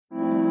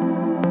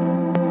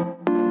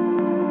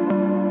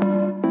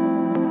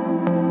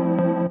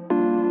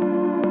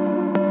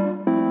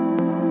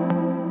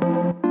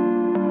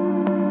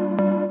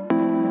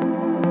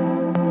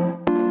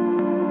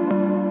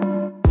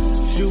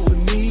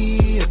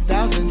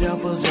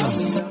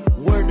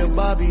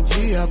Bobby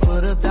G, I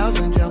put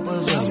 1,000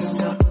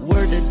 jumpers up.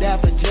 Word to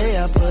Dapper J,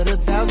 I put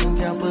 1,000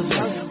 jumpers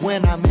up.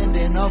 When I'm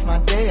ending off my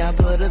day, I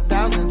put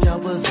 1,000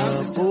 jumpers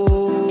up.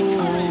 Ooh.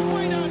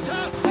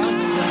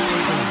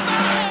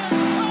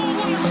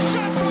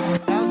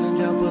 1,000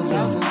 jumpers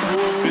up.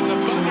 In the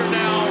Thunder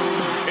now,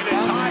 in a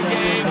tie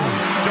game.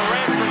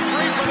 Durant for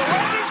three for the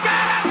win. He's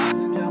got it!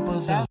 1,000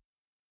 jumpers up.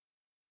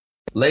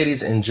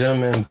 Ladies and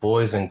gentlemen,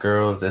 boys and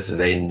girls, this is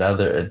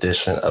another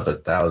edition of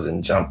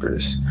 1,000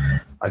 Jumpers.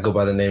 I go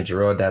by the name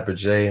Jerome Dapper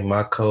J.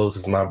 My co-host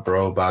is my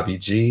bro, Bobby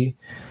G.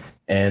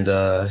 And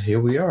here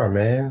we are,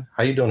 man.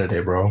 How you doing today,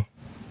 bro?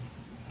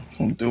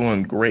 I'm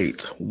doing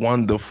great.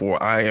 Wonderful.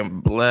 I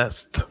am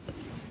blessed.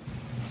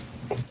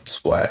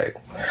 Swag.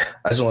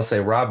 I just want to say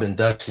Rob been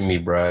ducking me,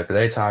 bro, because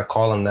every time I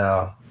call him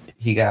now,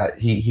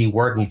 he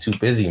working too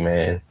busy,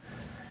 man.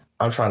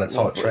 I'm trying to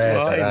talk trash.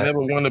 Well, I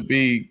never want to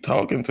be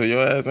talking to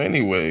your ass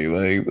anyway.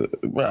 Like,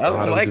 bro, I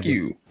don't like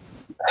you.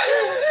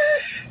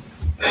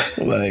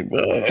 Like,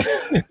 bro,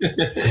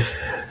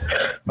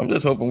 I'm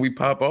just hoping we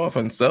pop off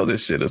and sell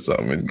this shit or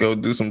something and go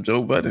do some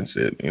Joe Budden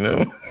shit, you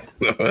know?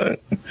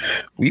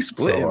 We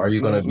split. So are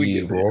you going to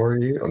be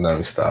Rory? Oh,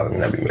 no, stop. I'm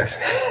not be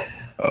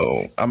messing.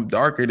 Oh, I'm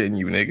darker than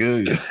you,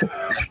 nigga.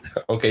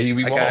 Okay, you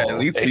be Maul. I gotta at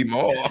least be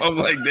Maul. I'm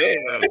like,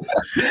 damn.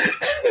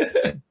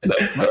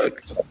 The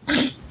fuck?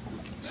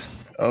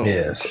 Oh,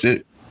 yes.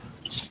 Shit.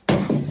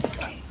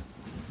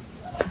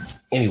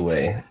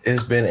 Anyway,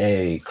 it's been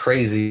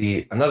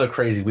another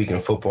crazy week in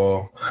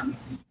football.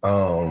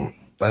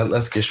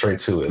 Let's get straight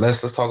to it. Let's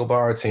talk about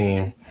our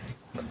team.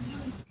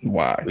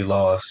 Why? We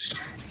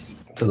lost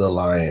to the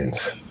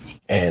Lions.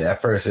 And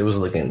at first it was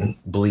looking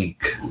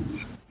bleak.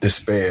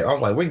 Despair. I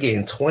was like, we're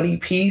getting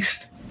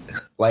 20-pieced.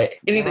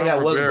 Like anything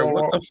that wasn't going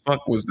wrong. What the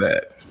fuck was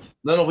that?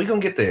 No, we're gonna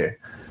get there.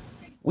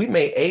 We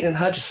made Aiden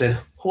Hutchinson,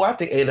 who I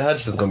think Aiden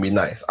Hutchinson's gonna be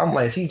nice. I'm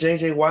like, is he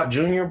JJ Watt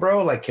Jr.,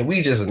 bro? Like, can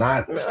we just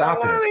not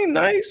stop him? That ain't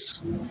nice.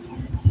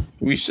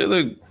 We should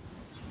have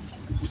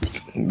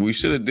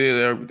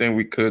did everything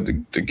we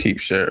could to keep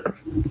Sheriff.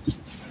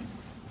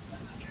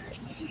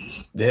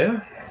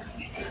 Yeah.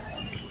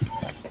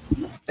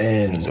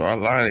 And So our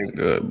line ain't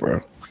good,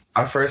 bro.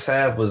 our first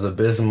half was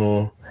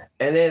abysmal.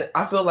 And then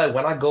I feel like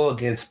when I go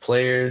against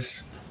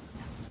players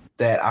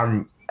that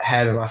I'm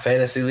having my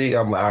fantasy league,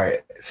 I'm like, all right,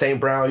 St.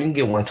 Brown, you can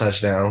get one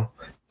touchdown.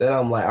 Then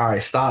I'm like, all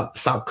right, stop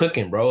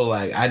cooking, bro.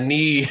 Like, I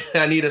need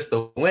us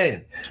to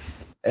win.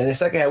 And the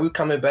second half, we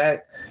coming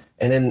back,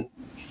 and then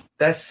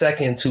that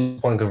second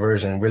 2-point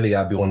conversion really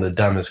got to be one of the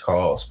dumbest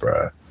calls,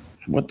 bro.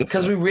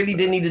 Because we really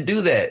didn't need to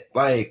do that.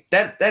 Like,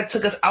 that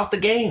took us out the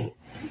game.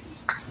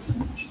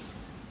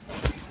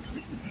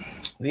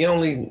 The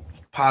only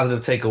positive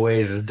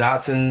takeaways is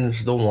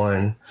Dotson's the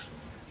one.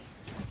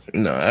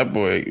 No, that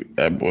boy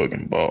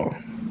can ball.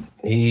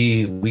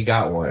 We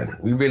got one.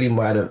 We really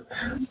might have.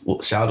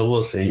 Well, shout out to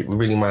Wilson. We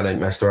really might have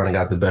messed around and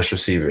got the best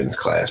receiver in this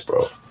class,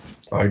 bro.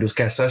 All he do is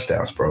catch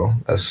touchdowns, bro.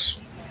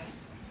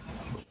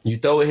 You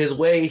throw it his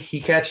way,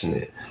 he catching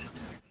it.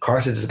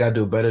 Carson just got to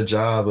do a better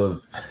job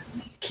of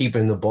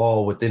keeping the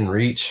ball within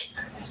reach,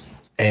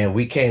 and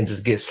we can't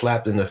just get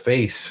slapped in the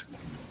face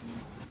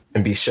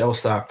and be shell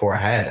stocked for a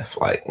half,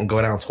 like, and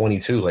go down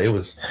 22. Like, it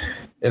was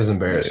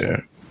embarrassing.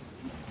 Yeah.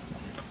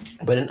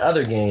 But in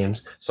other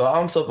games, so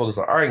I'm so focused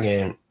on our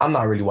game, I'm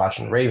not really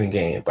watching the Raven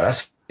game. But I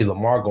see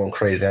Lamar going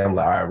crazy. I'm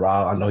like, all right,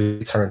 Rob, I know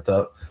he turned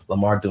up.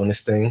 Lamar doing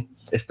this thing.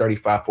 It's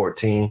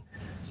 35-14.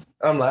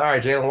 I'm like, all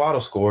right, Jalen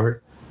Waddle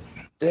scored.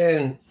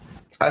 Then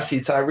I see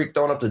Tyreek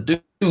throwing up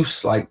the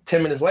deuce like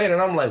 10 minutes later,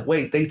 and I'm like,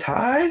 wait, they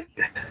tied?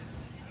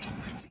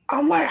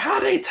 I'm like, how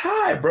they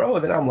tied, bro?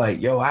 And then I'm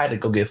like, yo, I had to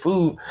go get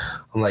food.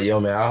 I'm like, yo,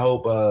 man, I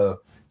hope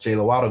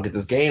Jalen Waddle get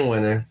this game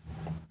winner.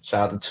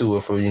 Shout out to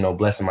Tua for,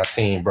 blessing my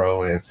team,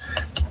 bro. And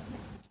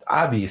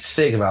I'd be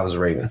sick if I was a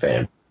Raven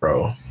fan,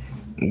 bro.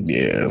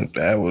 Yeah,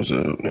 that was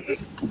a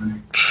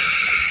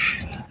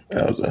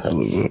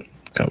hell of a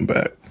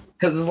comeback.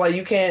 Because it's like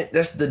you can't –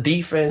 that's the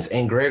defense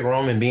and Greg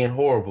Roman being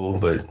horrible,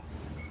 but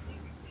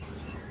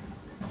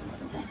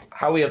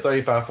how we have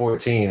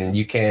 35-14 and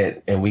you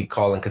can't – and we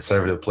calling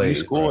conservative plays.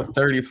 You scored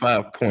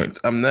 35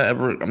 points. I'm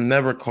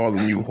never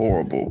calling you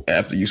horrible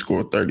after you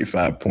scored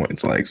 35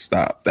 points. Like,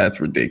 stop. That's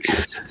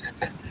ridiculous.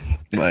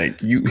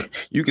 Like, you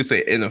could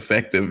say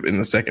ineffective in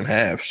the second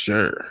half,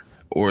 sure.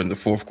 Or in the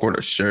fourth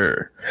quarter,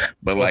 sure.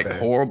 But, like,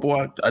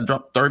 horrible, I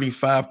dropped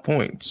 35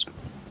 points.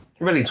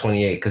 Really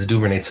 28 because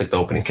Duvernay took the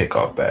opening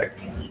kickoff back.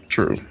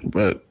 True,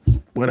 but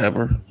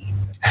whatever.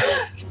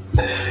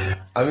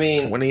 I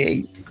mean,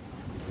 28.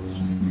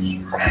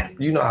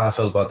 You know how I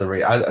feel about the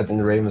Ravens. I think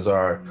the Ravens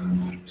are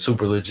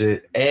super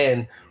legit.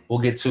 And we'll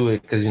get to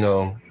it because,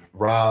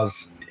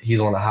 Rob's, he's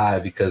on a high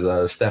because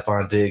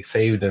Stephon Diggs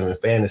saved him in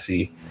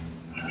fantasy.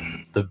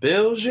 The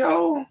Bills,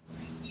 yo.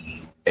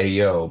 Hey,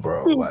 yo,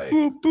 bro. Like,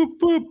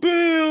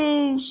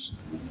 Bills.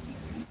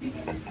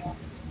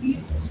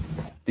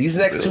 These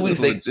next 2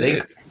 weeks,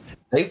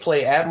 they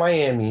play at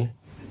Miami,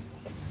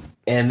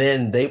 and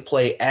then they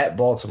play at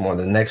Baltimore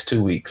the next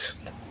 2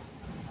 weeks.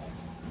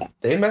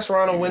 They mess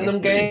around and win them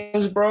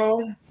games,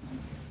 bro.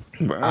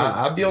 Bro,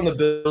 I'll be on the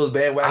Bills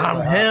bandwagon.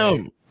 I'm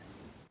him.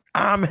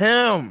 I'm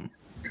him.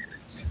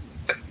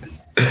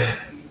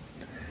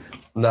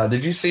 Nah,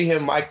 did you see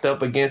him mic'd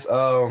up against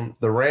the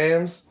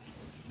Rams?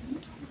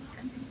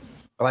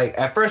 Like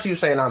at first he was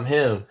saying I'm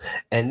him,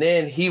 and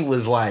then he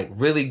was like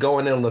really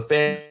going in on the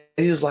fan.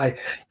 He was like,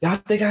 "Y'all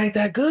think I ain't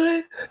that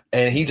good?"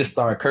 And he just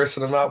started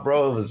cursing them out,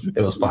 bro.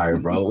 It was fire,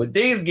 bro. When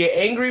these get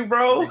angry,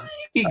 bro,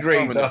 he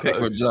great. I'm in the pick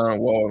with John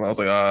Wall, and I was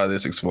like,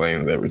 this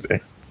explains everything.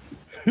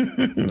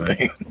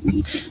 Like,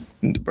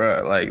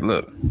 bro, like,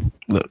 look.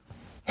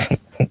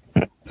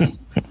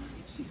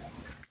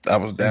 I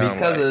was down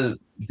because of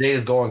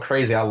Jay's going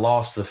crazy. I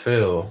lost the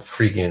field.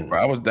 Freaking, bro,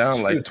 I was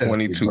down like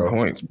 22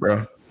 points,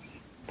 bro.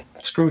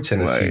 Screw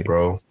Tennessee, like,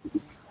 bro.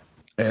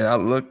 And I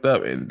looked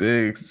up and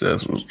Diggs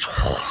just was.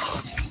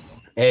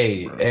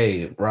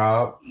 Hey,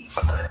 Rob.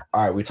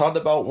 All right, we talked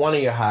about one of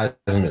your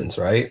Heismans,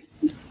 right?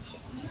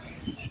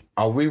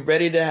 Are we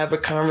ready to have a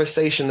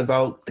conversation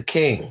about the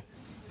King?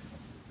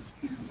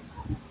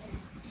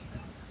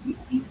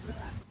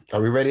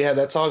 Are we ready to have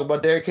that talk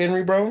about Derrick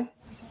Henry, bro?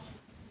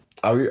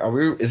 Are we?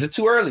 Is it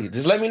too early?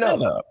 Just let me know.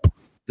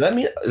 Shut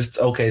up. It's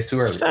okay. It's too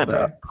early. Shut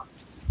up.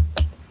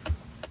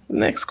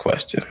 Next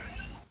question.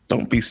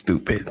 Don't be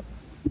stupid.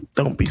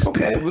 Don't be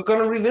stupid. Okay, we're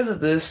gonna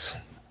revisit this.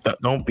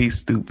 Don't be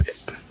stupid.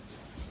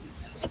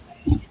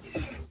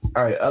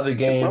 All right, other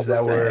games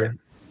that were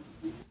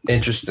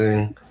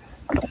interesting.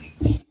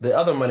 The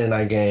other Monday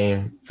night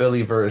game,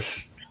 Philly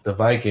versus the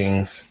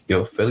Vikings.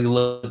 Yo, Philly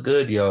look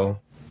good, yo.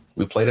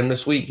 We played them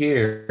this week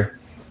here.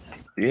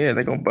 Yeah,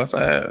 they're gonna bust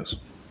our ass.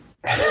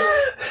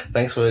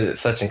 Thanks for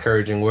such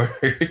encouraging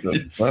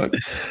words. I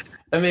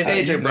mean,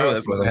 AJ Brown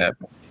is going to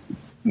happen.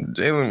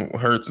 Jalen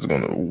Hurts is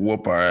going to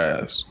whoop our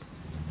ass.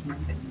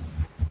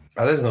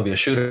 Oh, this is going to be a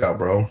shootout,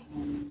 bro.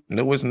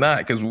 No, it's not,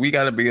 because we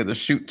got to be able to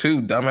shoot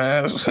too,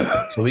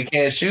 dumbass. So we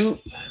can't shoot?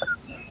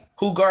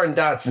 Who guarding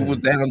Dotson? Who was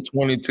down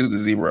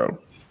 22-0.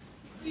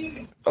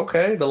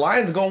 Okay, the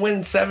Lions going to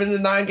win 7 to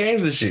 9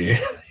 games this year.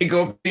 They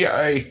going to be all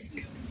right.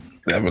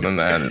 7 to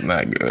 9 is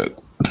not good.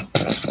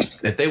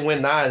 If they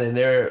win 9, then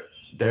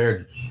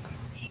they're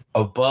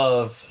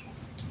above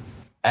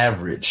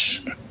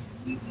average.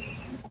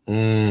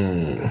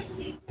 No,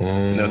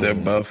 they're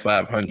above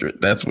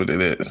 500. That's what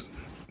it is.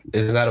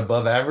 Isn't that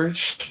above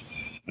average?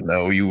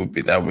 No,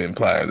 that would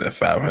imply that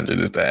 500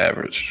 is the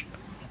average.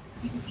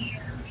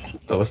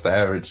 So what's the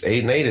average?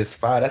 8 and 8 is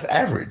 5. That's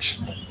average.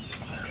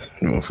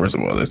 Well, first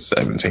of all, that's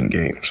 17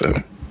 games.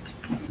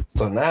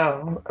 So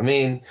now, I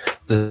mean,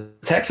 the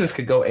Texans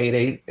could go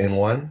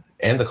 8-8-1,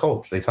 and the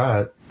Colts, they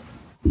tied.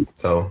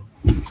 So,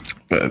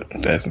 but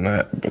that's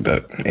not. But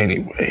that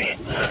anyway,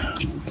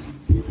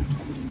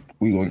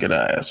 we gonna get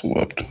our ass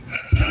whooped.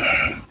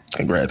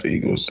 Congrats,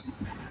 Eagles.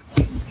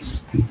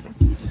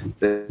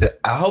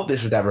 I hope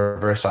this is that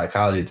reverse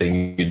psychology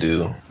thing you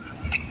do.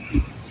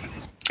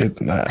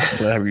 It's not.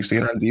 But have you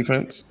seen our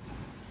defense?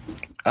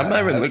 I'm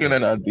not even looking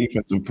at our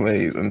defensive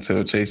plays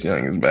until Chase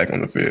Young is back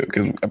on the field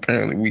because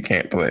apparently we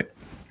can't play.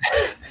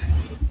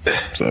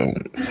 So,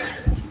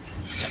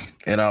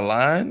 in our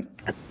line,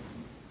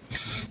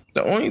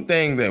 the only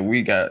thing that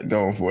we got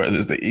going for us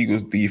is the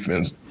Eagles'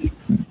 defense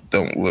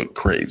don't look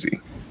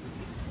crazy.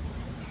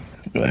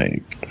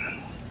 Like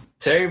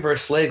Terry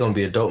versus Slay gonna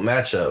be a dope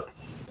matchup,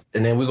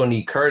 and then we're gonna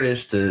need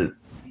Curtis to.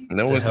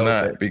 No, it's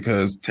not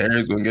because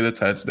Terry's gonna get a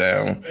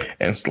touchdown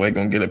and Slay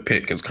gonna get a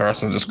pick because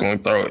Carson's just gonna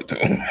throw it to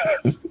him.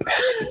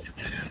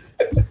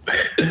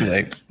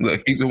 Like,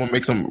 look, he's gonna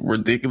make some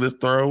ridiculous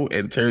throw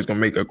and Terry's gonna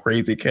make a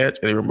crazy catch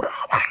and everybody,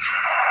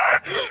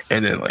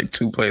 and then like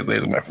 2 plays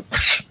later, I'm like,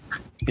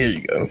 here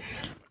you go.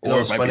 Or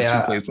it might funny, be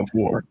 2 plays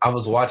before. I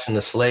was watching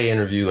the Slay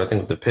interview, I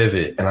think with the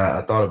Pivot, and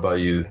I thought about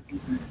you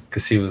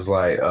because he was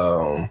like,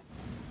 yo,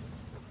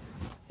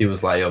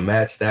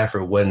 Matt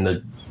Stafford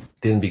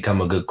didn't become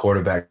a good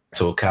quarterback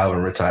until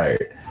Calvin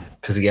retired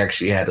because he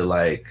actually had to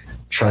like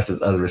trust his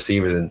other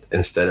receivers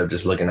instead of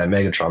just looking at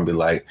Megatron and be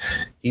like,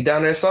 he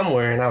down there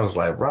somewhere. And I was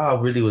like,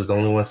 Rob really was the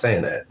only one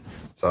saying that.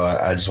 So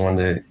I just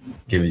wanted to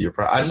give you your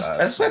pride. I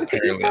just wanted to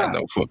give you your pride. I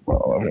know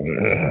football.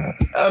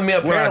 I mean,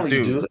 apparently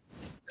you do.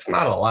 It's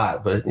not a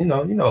lot, but you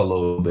know a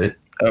little bit.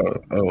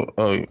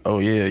 Oh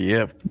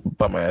yeah,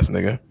 bum ass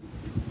nigga.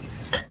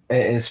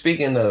 And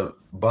speaking of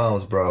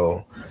bums,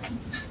 bro,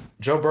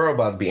 Joe Burrow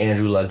about to be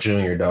Andrew Luck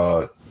Jr.,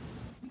 dog.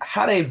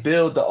 How they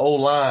build the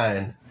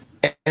O-line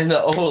and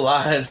the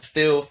O-line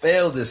still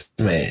failed this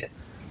man.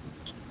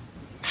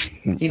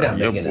 He not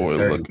your making boy it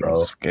 30, looking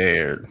bro.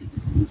 Scared.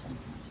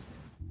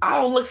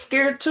 I don't look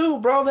scared too,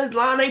 bro. That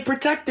line ain't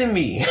protecting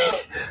me.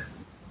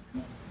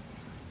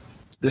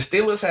 The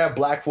Steelers have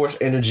Black Force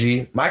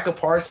energy. Micah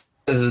Parsons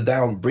is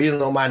down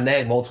breathing on my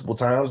neck multiple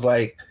times.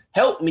 Like,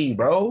 help me,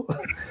 bro.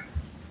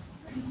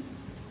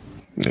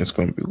 It's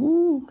gonna be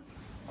woo.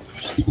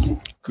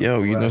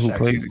 Yo, you know who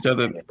plays each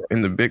other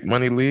in the big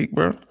money league,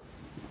 bro?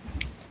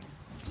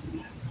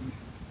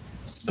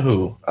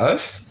 Who?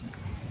 Us?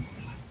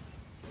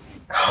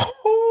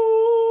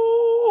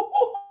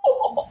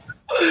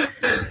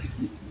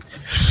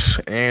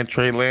 And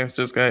Trey Lance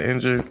just got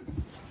injured.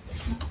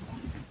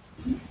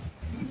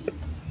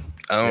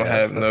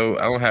 I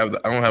don't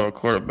have a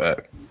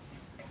quarterback.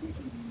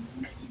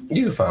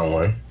 You can find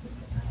one.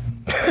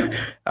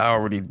 I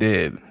already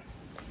did.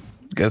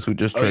 Guess who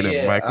just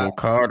traded Michael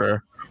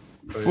Carter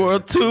for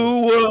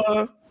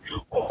Tua?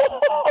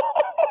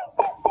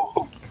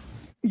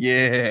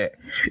 Yeah.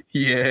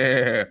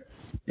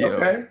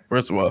 Okay.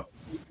 First of all,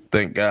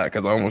 thank God,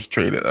 because I almost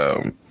traded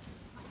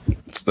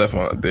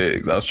Stephon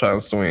Diggs. I was trying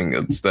to swing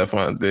a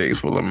Stephon Diggs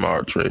for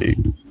Lamar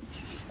trade.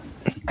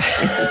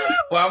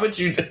 Why would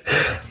you?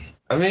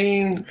 I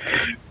mean,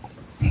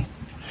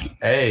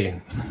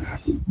 hey,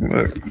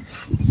 Look,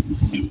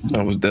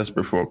 I was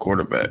desperate for a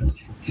quarterback.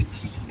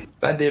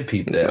 I did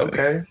peep that.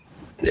 Okay,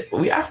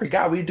 I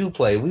forgot we do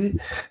play.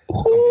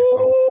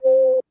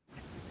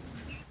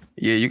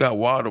 Yeah, you got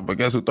Waddle, but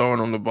guess who's throwing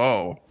on the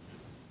ball?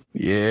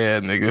 Yeah,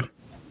 nigga.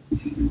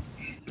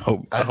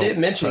 I did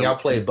mention y'all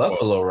played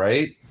Buffalo,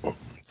 right?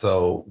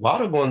 So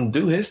Waddle going to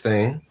do his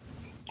thing.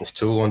 Is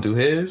Tua going to do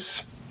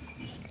his?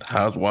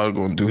 How's Waddle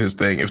going to do his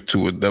thing if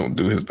Tua don't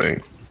do his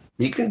thing?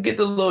 He can get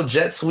the little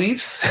jet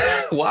sweeps.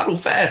 Waddle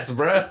fast,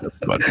 bro.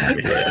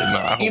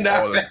 I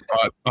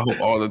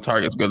hope all the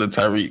targets go to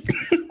Tyreek.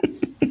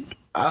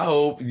 I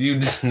hope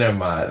you. Never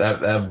mind.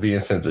 That'd be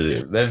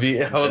insensitive. That'd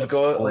be. I was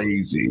going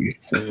crazy.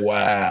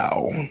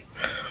 Wow.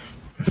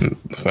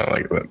 I felt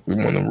like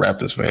one of them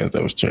Raptors fans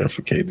that was cheering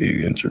for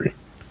KD injury.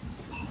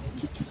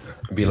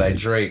 Be like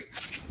Drake.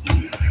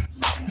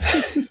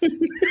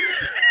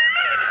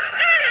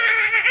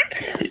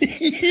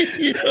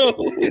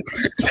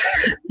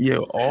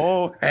 Yo,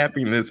 all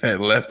happiness had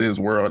left his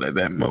world at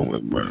that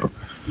moment, bro.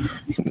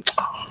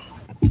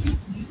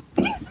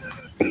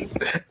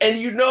 And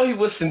you know he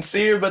was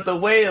sincere, but the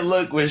way it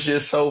looked was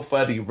just so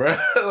funny, bro.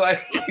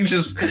 Like he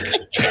just,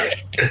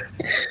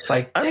 it's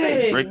like, I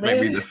think Drake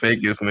may be the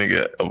fakest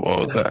nigga of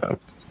all time.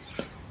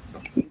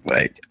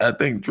 Like, I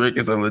think Drake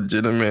is a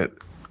legitimate.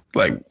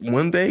 Like,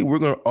 one day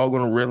we're all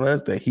gonna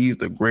realize that he's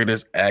the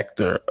greatest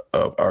actor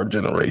of our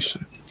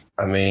generation.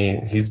 I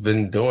mean, he's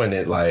been doing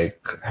it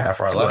like half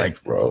our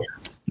life, bro.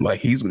 Like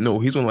he's gonna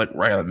like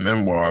write a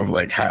memoir of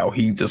like how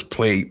he just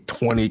played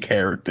 20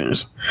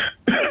 characters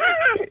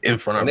in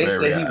front of. When they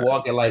say eyes. he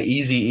walking like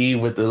Eazy-E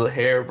with the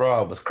hair, bro,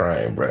 I was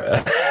crying,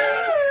 bro.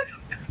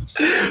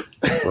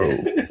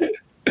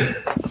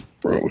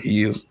 bro,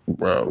 he is,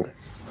 bro.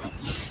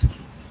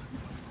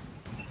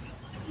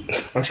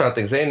 I'm trying to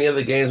think. Is there any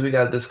other games we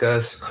got to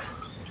discuss?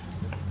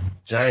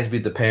 Giants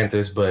beat the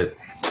Panthers, but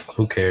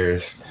who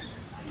cares?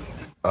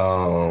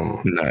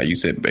 Nah, you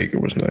said Baker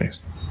was nice.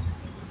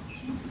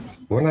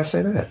 When did I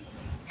say that?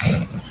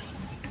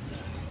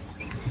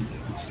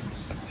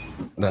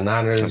 The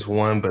Niners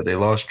won, but they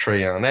lost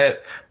Trey on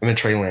that.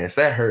 Trey Lance.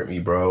 That hurt me,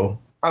 bro.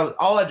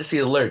 All I had to see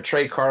alert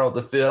Trey Carter off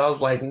the field. I was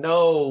like,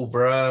 no,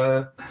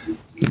 bruh.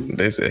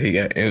 They said he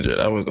got injured.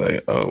 I was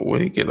like, oh,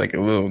 what, he get like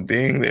a little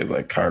ding? They was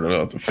like Carter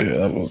off the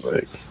field. I was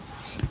like,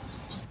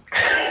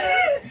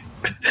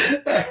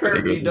 that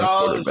hurt me,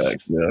 dog.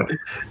 Yeah.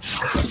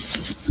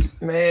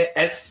 Man,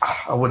 and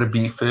I would have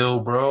beat Phil,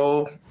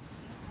 bro.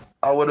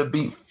 I would have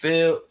beat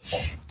Phil.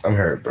 I'm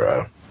hurt,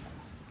 bro.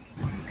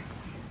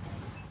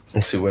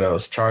 Let's see what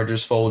else.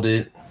 Chargers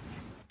folded.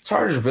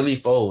 Chargers really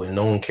fold, and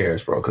no one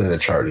cares, bro, because of the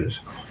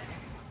Chargers.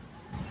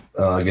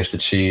 I guess the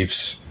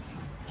Chiefs.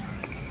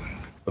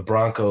 The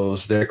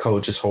Broncos, their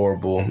coach is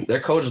horrible. Their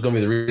coach is going to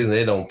be the reason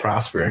they don't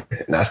prosper,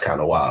 and that's kind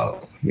of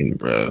wild. I mean,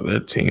 bro, their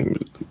team,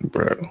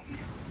 bro.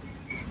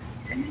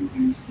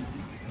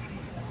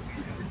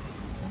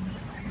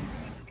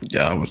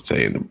 Yeah, I was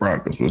saying the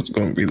Broncos was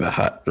going to be the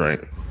hot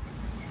drink.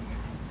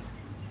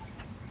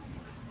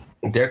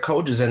 Their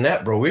coach is in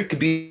that, bro. We could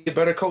be a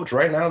better coach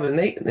right now than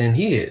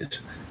he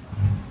is.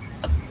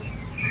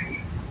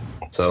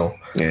 So,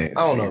 yeah,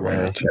 I don't know,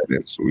 man.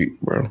 Sweet,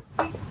 bro.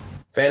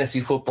 Fantasy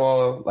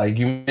football, like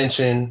you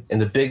mentioned, in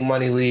the big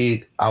money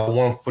league, I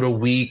won for the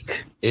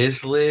week.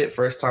 It's lit.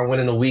 First time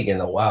winning a week in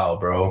a while,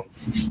 bro.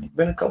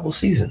 Been a couple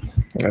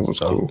seasons. That was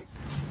cool.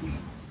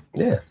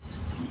 Yeah.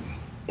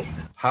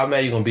 How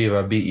mad you gonna be if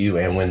I beat you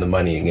and win the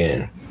money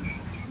again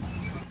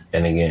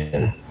and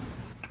again?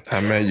 How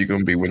mad you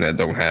gonna be when that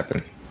don't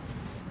happen?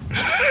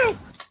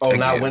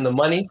 Not win the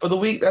money for the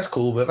week? That's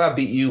cool. But if I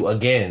beat you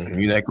again,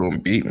 you're not gonna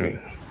beat me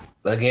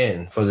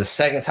again for the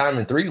second time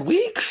in 3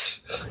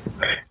 weeks.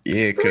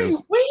 Yeah,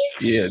 because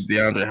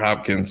DeAndre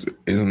Hopkins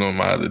isn't on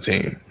my other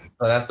team.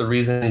 So that's the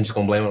reason. You're just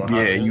gonna blame it on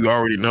Hopkins? Yeah, you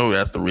already know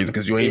that's the reason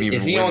because you ain't even.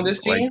 Is he on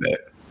this team? Like that.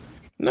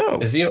 No.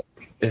 Is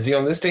he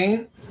on this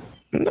team?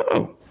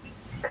 No.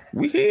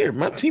 We here.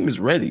 My team is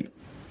ready.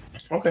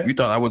 Okay. You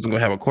thought I wasn't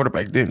gonna have a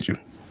quarterback, didn't you?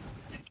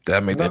 Did I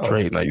make that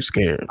trade? Now you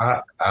scared?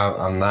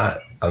 I'm not.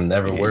 I'm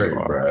never worried,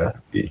 bro.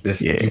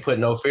 You put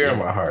no fear in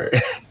my heart.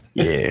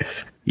 Yeah.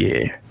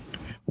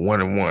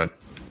 1-1.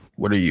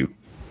 What are you?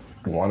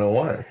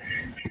 1-1.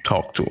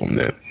 Talk to him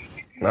then.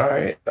 All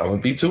right, I'm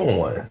gonna be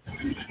 2-1.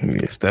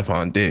 Yeah,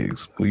 Stephon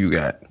Diggs. Who you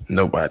got?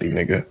 Nobody,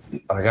 nigga.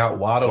 I got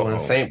Waddle and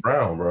St.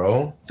 Brown,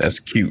 bro. That's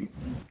cute.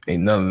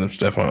 Ain't none of them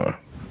Stephon.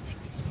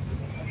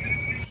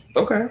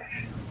 Okay.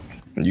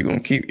 You gonna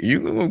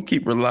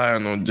keep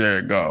relying on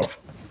Jared Goff.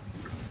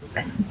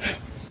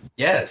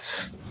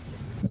 Yes.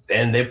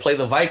 And they play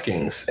the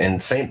Vikings,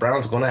 and St.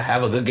 Brown's going to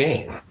have a good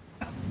game.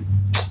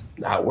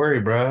 Not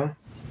worried, bro.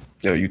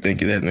 Yo, you think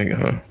that nigga,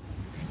 huh?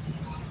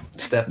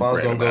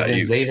 Stephon's going to go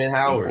against Xavier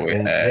Howard.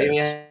 And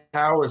Xavier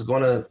Howard's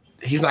going to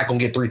 – he's not going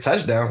to get 3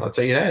 touchdowns. I'll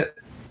tell you that.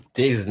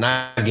 Diggs is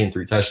not getting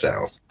 3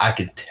 touchdowns. I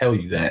can tell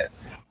you that.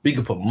 We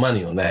could put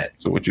money on that.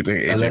 So what you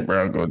think A.J.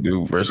 Brown going to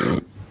do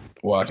versus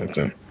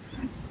Washington?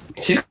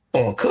 He's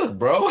going to cook,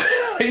 bro.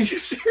 Are you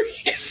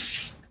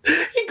serious?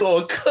 He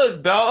going to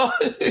cook, dog.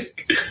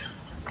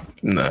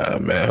 Nah,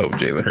 man. I hope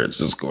Jalen Hurts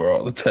will score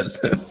all the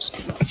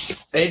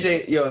touchdowns. if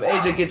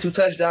AJ get 2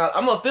 touchdowns,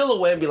 I'm going to feel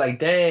away and be like,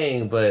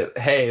 dang, but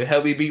hey,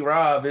 help me beat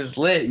Rob. It's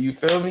lit. You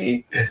feel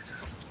me?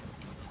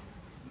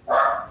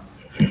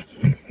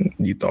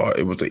 You thought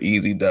it was an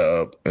easy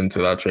dub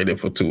until I traded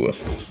for Tua.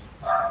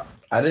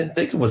 I didn't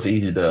think it was an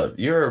easy dub.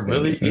 You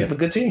have a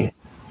good team.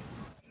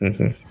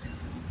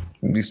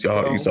 Mm-hmm. You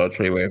saw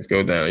Trey Lance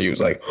go down and you was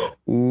like,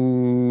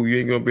 ooh, you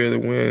ain't going to be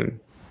able to win.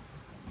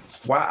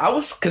 Why? I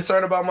was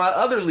concerned about my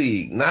other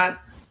league, not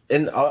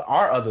in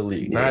our other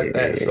league, not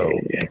that. So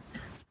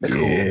it's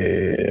cool.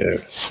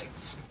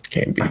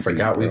 Can't be. I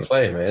forgot we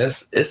play, man.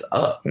 It's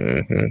up.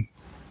 Mm-hmm.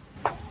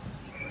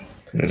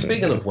 And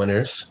speaking of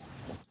winners,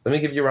 let me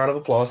give you a round of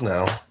applause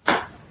now.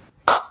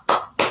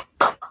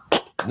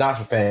 Not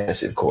for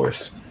fantasy, of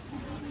course.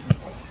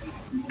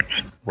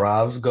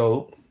 Rob's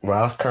GOAT,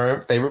 Rob's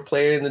current favorite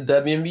player in the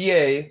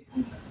WNBA.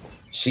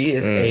 She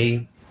is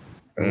a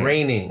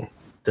reigning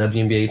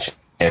WNBA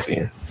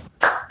champion.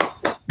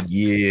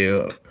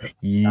 Yeah.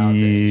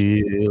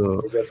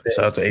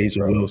 Shout out to Asia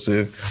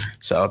Wilson.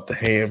 Shout out to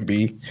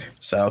Hamby.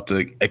 Shout out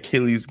to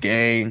Achilles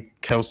Gang,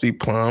 Kelsey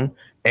Plum,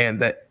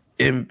 and the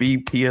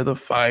MVP of the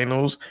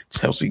finals,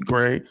 Chelsea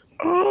Gray.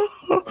 So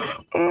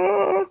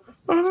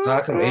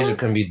how come Asia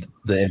couldn't be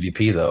the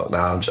MVP though?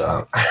 Nah, I'm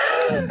joking.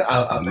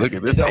 Look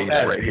at this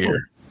hater right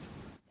here.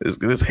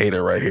 This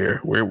hater right here.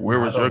 Where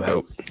was your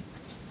GOAT?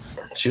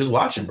 She was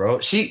watching, bro.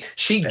 She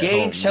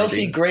gave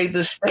Chelsea Gray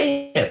the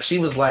stamp. She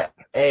was like,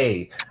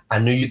 "Hey, I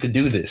knew you could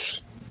do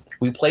this.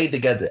 We played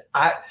together.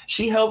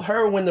 She helped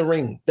her win the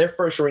ring, their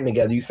first ring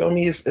together. You feel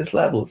me? It's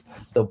levels.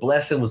 The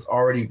blessing was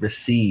already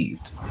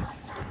received.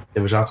 It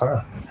was y'all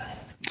time.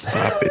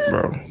 Stop it,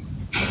 bro.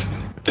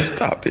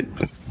 Stop it.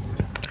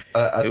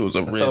 It was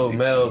a so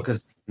Mel,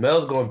 because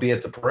Mel's going to be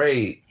at the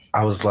parade.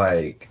 I was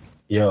like,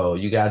 "Yo,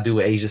 you gotta do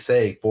what Asia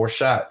say. 4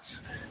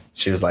 shots."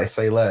 She was like,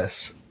 "Say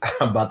less."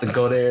 I'm about to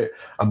go there.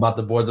 I'm about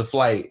to board the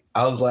flight.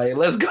 I was like,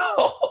 "Let's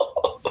go."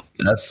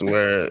 I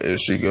swear, if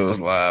she goes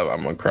live,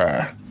 I'm gonna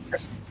cry.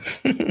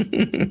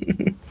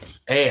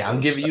 Hey, I'm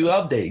giving you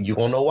an update. You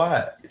gonna know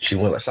why? She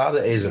went. Shout out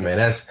to Asia,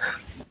 man.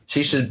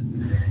 She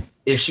should.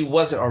 If she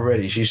wasn't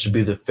already, she should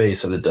be the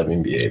face of the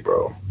WNBA,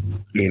 bro.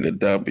 Ain't a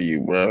W,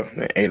 bro.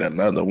 There ain't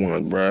another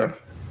one, bro.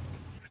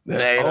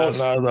 There ain't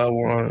another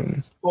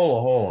one.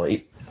 Hold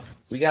on.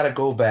 We gotta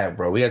go back,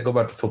 bro. We gotta go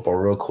back to football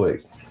real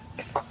quick.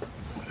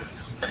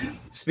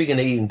 Speaking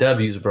of eating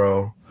W's,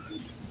 bro,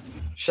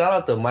 shout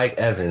out to Mike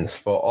Evans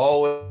for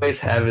always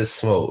having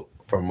smoke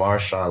for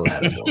Marshawn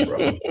Lattimore,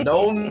 bro.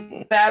 No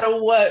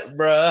matter what,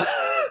 bro.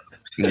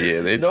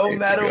 Yeah, no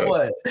matter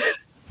what.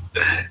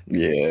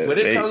 Yeah. When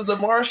it comes to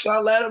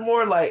Marshawn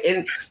Lattimore, like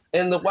in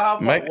the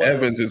wild Mike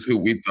Evans is who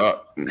we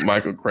thought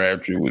Michael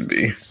Crabtree would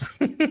be.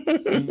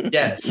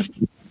 Yes.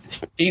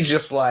 He's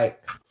just like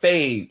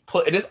fade.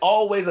 And it's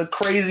always a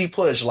crazy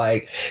push.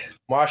 Like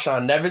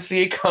Marshawn never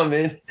see it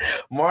coming.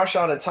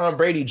 Marshawn and Tom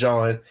Brady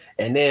John.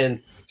 And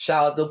then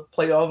shout out to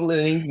playoff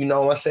Lenny. You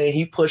know what I'm saying?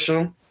 He pushed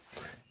him.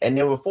 And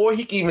then before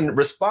he can even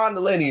respond to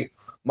Lenny,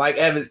 Mike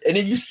Evans, and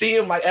then you see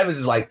him, Mike Evans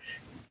is like,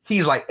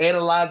 he's like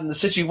analyzing the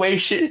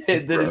situation.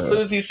 And then as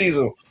soon as he sees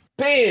him,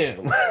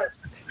 bam.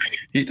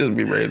 He just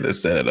be ready to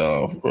set it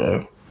off,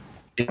 bro.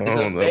 It's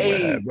a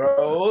fade,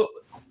 bro.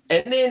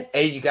 And then,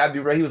 hey, you gotta be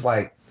ready. He was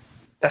like,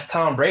 that's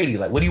Tom Brady.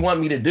 Like, what do you want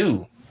me to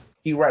do?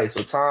 He right.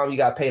 So Tom, you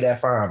gotta pay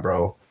that fine,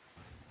 bro.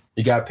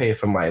 You gotta pay it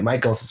for Mike.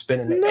 Mike gonna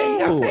suspend it.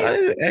 No, I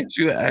didn't ask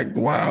you to act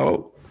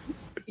wild.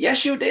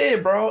 Yes, you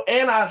did, bro.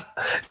 And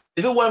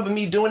if it wasn't for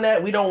me doing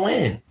that, we don't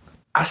win.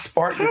 I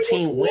sparked the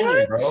team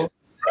winning, bro.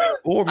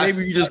 Or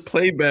maybe you just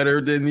play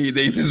better than they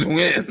just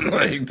win.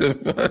 Like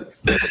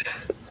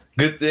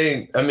good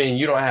thing. I mean,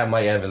 you don't have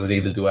Mike Evans,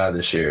 neither do I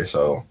this year,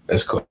 so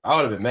it's cool. I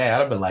would have been mad. I'd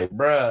have been like,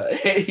 bruh,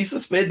 he's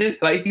suspended.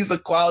 Like, he's a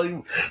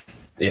quality.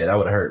 Yeah, that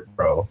would have hurt,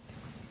 bro.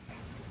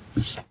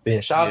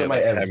 Man, shout out to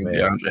Mike Evans, man.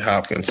 DeAndre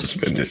Hopkins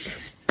suspended.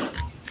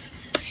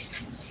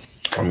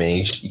 I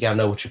mean, you gotta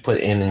know what you put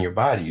in your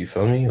body. You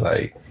feel me?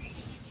 Like,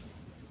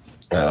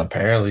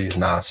 apparently,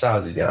 shout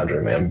out to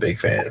DeAndre, man. I'm a big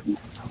fan.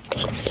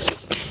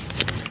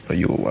 Oh,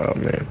 you a wild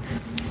man.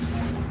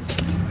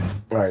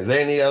 All right, is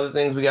there any other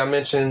things we got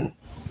mentioned?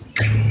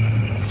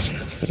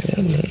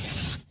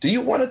 Do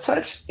you want to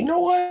touch? You know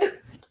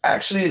what?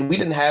 Actually, we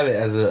didn't have it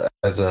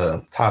as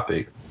a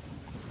topic,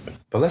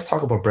 but let's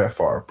talk about Brett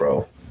Favre,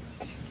 bro.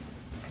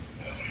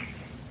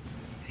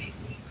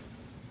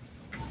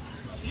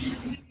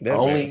 That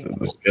man's a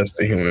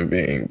disgusting human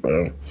being,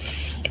 bro.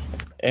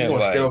 You're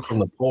gonna steal from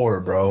the poor,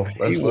 bro.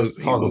 Let's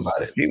talk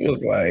about it.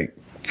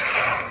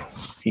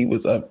 He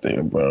was up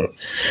there, bro.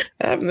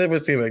 I've never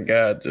seen a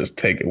guy just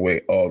take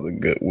away all the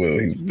goodwill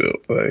he's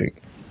built.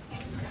 Like,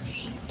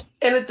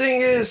 and the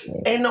thing is,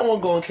 ain't no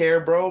one gonna care,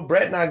 bro.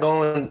 Brett not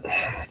going.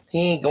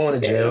 He ain't going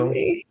to jail.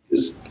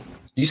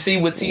 You see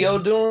what T.O.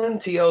 doing?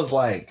 T.O.'s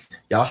like,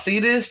 y'all see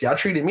this? Y'all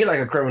treated me like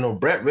a criminal.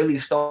 Brett really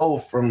stole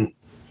from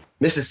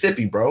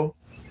Mississippi, bro.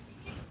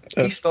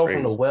 He stole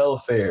from the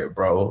welfare,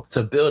 bro,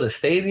 to build a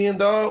stadium,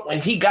 dog. When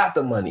he got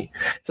the money,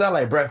 it's not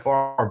like Brett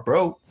Favre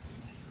broke.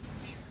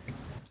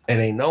 And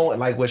ain't no one,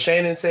 like what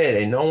Shannon said,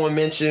 ain't no one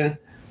mentioned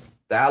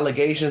the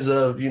allegations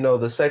of,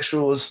 the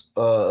sexual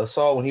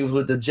assault when he was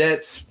with the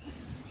Jets,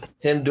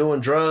 him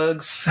doing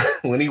drugs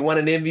when he won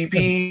an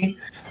MVP.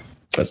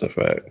 That's a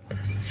fact.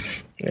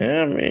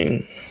 Yeah, I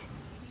mean,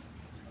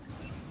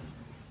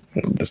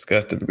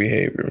 disgusting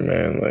behavior,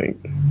 man. Like,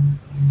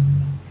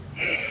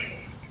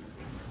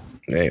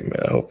 hey, man,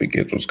 I hope he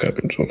gets what's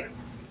coming to him.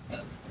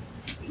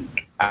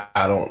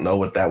 I don't know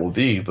what that would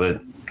be,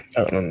 but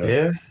I don't know.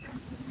 Yeah.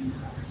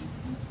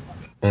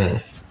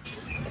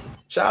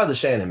 Shout out to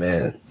Shannon,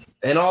 man.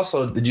 And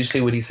also, did you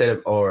see what he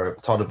said or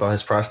talked about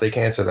his prostate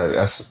cancer?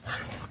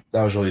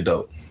 That was really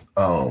dope.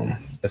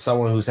 As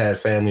someone who's had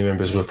family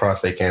members with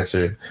prostate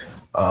cancer,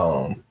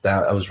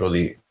 that was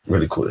really,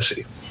 really cool to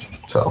see.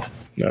 So,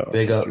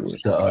 big up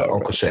to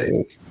Uncle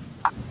Shay.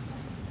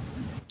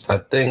 I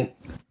think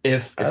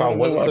if I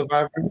was a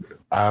survivor,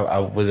 I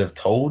would have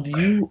told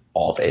you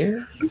off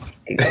air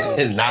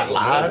and not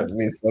live. I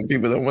mean, some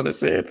people don't want to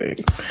share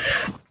things.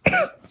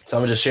 So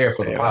I'm gonna just share it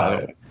for the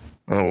pod.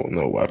 I don't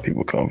know why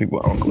people call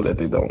people uncle that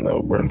they don't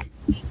know, bro.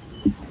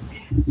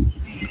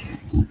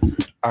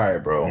 All right,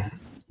 bro.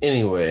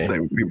 Anyway, it's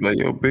like people like,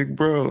 yo, big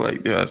bro.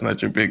 Like, yeah, that's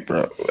not your big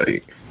bro.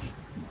 Like,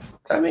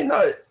 I mean,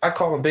 no, I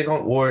call him big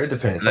uncle. Or it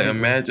depends. Like,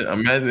 imagine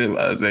if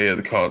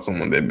Isaiah called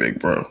someone their big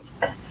bro.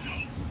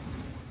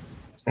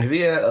 If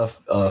he had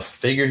a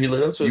figure he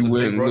looked up to, you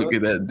wouldn't look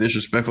at that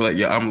disrespectful. Like,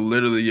 yeah, I'm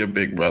literally your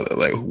big brother.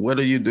 Like, what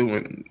are you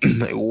doing?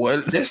 Like,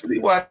 what? This is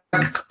why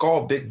I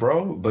call big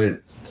bro.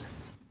 But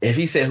if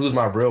he said who's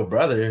my real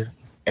brother,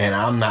 and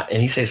I'm not,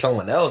 and he say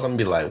someone else, I'm gonna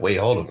be like, wait,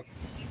 hold on.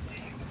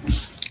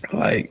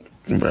 Like,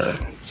 bro,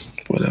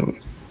 whatever.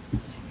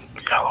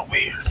 Y'all are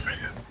weird,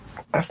 man.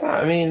 That's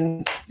not. I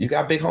mean, you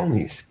got big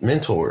homies,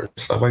 mentors,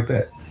 stuff like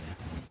that.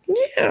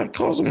 Yeah, I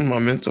call someone my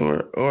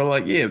mentor, or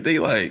like, yeah, if they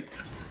like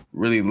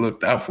really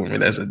looked out for me,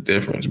 that's a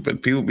difference.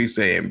 But people be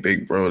saying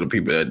big bro to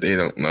people that they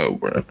don't know,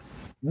 bro.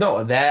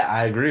 No, that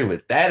I agree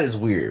with. That is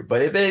weird.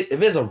 But if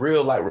it's a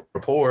real like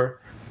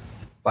rapport,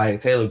 like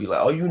Taylor be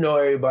like, oh, you know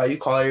everybody, you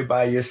call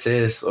everybody your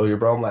sis or your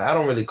bro. I'm like, I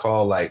don't really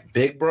call like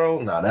big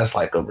bro. No, that's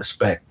like a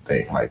respect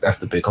thing. Like that's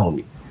the big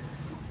homie.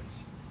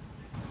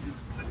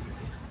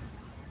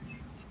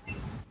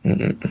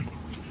 Mm-hmm.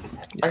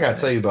 I gotta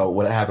tell you about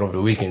what happened over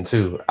the weekend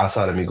too,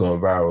 outside of me going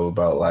viral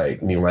about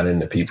like me running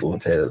into people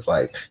and Taylor's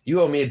like,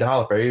 you owe me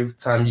 $1 for every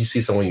time you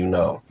see someone you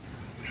know.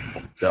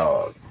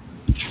 Dog.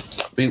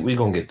 We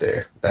gonna get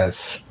there.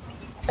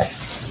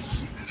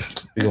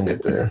 We gonna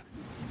get there.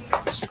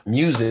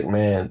 Music,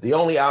 man. The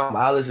only album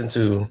I listen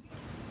to,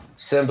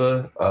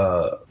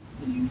 Simba,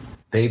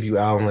 debut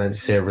album, as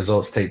you said,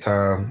 results take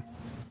time.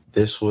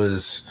 This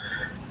was,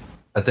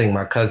 I think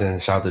my cousin,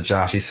 shout out to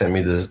Josh, he sent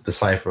me the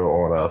cipher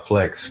on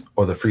Flex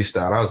or the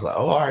freestyle. And I was like,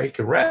 oh, all right, he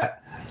can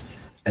rap.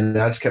 And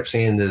I just kept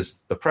seeing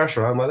the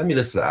pressure. I'm like, let me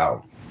listen to the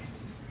album.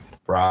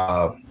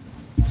 Rob,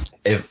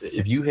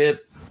 if you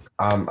hip,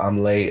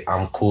 I'm late.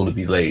 I'm cool to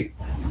be late.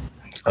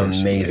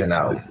 Amazing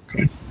album.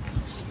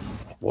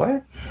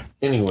 What?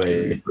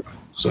 Anyway.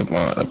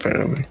 Savant,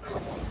 apparently.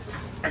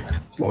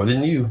 More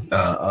than you.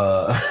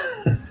 All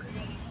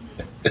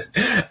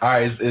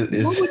right.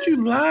 Why would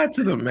you lie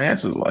to the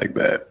masses like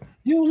that?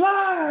 You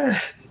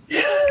lie.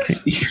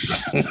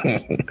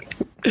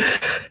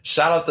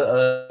 Shout out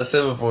to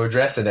Silver for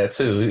addressing that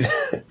too.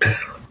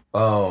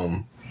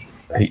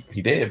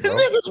 He did, bro. The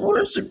niggas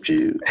worship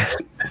you.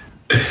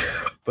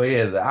 But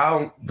yeah, the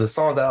album, the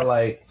songs that I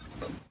like,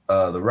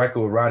 the record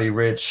with Roddy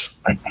Ricch,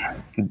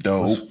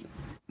 dope.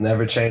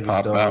 Never Change was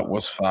Pop dope. Out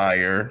was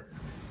fire.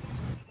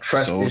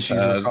 Trust Soul Issues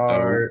was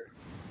hard. Dope.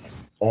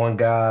 On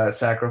God,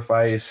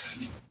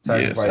 Sacrifice.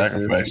 Yeah,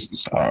 Sacrifice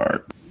is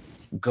hard.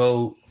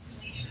 GOAT.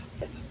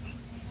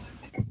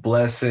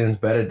 Blessings,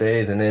 Better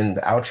Days, and then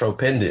the outro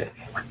Pendant.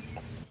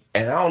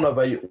 And I don't know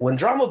about you, when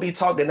Drama be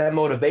talking that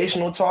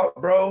motivational talk,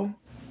 bro,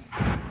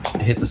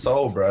 it hit the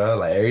soul, bro.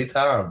 Like every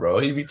time, bro,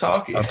 he be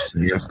talking. I'm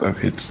seeing stuff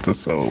hits the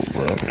soul,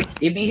 bro.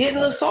 It be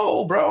hitting the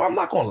soul, bro. I'm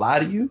not gonna lie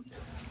to you.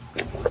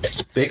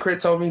 Big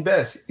Crit told me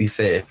best. He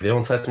said, if it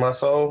don't touch my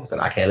soul, then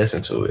I can't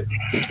listen to it.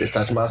 It's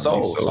touching my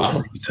soul. So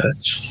I'm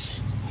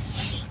touch.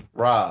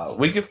 Rob,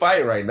 we can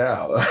fight right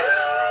now.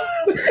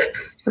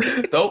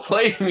 Don't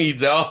play me,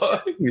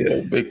 dog.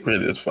 Yeah, Big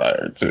Crit is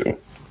fire too.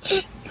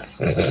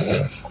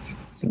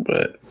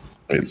 But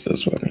it's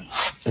just funny.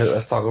 Yeah,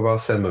 let's talk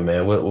about Simba,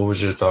 man. What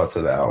was your thoughts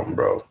of the album,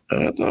 bro?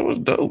 I thought it was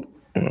dope.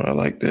 I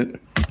liked it.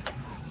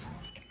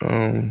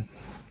 I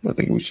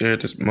think we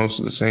shared most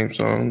of the same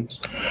songs.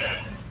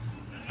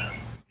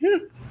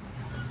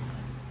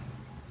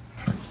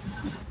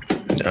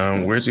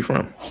 Where's he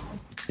from?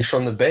 He's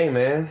from the Bay,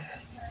 man.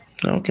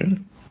 Okay.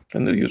 I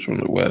knew he was from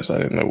the West. I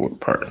didn't know what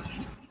part.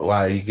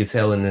 Why, you could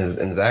tell in his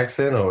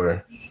accent,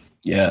 or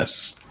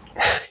Yes.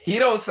 he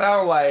don't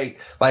sound like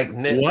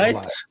Nip.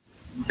 What?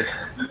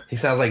 He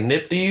sounds like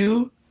Nip to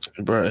you,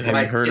 Bro, have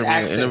Like, you heard in him in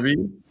an accent.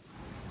 interview?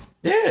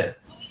 yeah.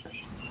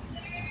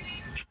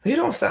 He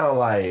don't sound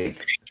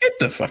like. Get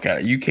the fuck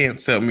out. You can't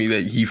tell me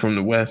that he from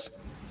the West.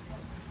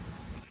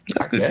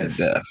 That's because guess.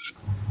 you're deaf.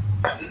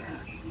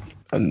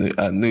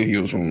 I knew he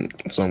was from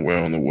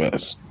somewhere on the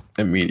West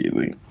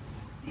immediately.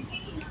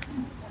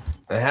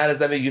 And how does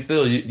that make you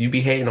feel? You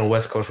be hating on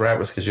West Coast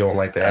rappers because you don't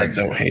like the I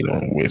accent. don't hate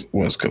on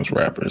West Coast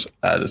rappers.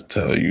 I just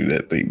tell you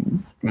that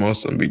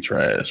most of them be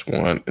trash.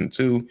 1 and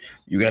 2,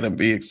 you got to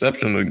be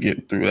exceptional to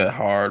get through that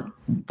hard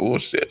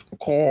bullshit.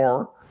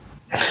 Core.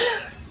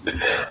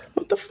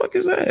 What the fuck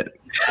is that?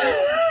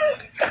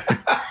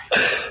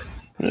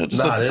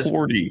 Nah, this-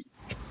 40.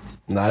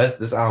 Nah,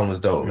 this album is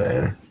dope,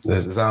 man.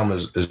 This album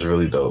is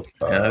really dope.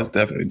 Yeah, that's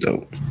definitely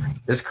dope.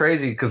 It's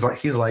crazy because like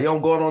he's like, yo,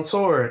 I'm going on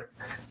tour.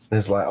 And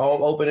it's like, oh,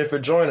 I'm opening for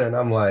Joyner. And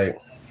I'm like,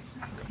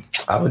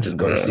 I would just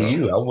go to see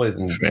you. I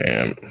wouldn't.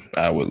 Man,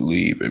 I would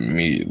leave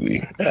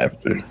immediately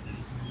after.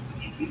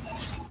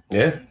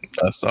 Yeah.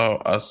 I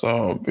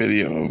saw a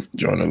video of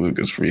Joyner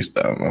Lucas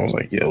freestyle, and I was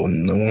like, yo,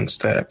 no one's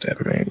tapped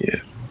that man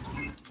yet.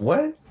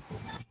 What?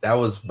 That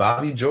was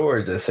Bobby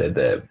George that said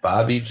that.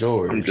 Bobby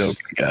George. I'm joking,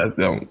 guys.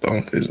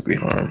 Don't physically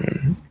harm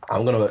him.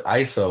 I'm going to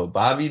ISO.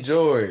 Bobby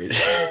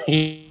George.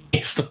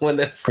 He's the one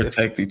that's.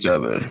 Protect each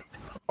other.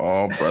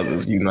 All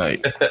brothers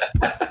unite.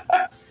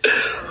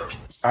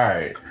 All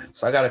right.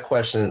 So I got a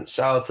question.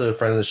 Shout out to a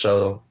friend of the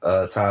show,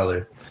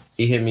 Tyler.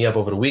 He hit me up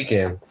over the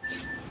weekend.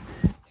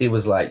 He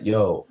was like,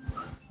 yo,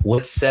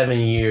 what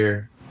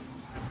 7-year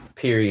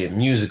period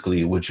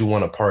musically would you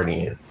want to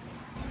party in?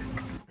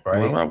 Why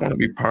Right? do I want to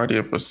be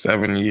partying for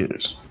 7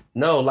 years?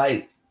 No,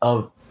 like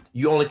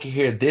you only can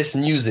hear this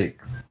music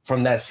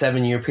from that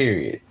 7-year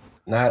period,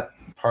 not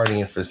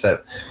partying for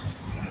 7.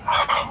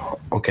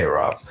 Okay,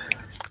 Rob.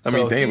 I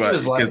mean, So think he about it,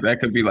 was because like- that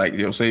could be like,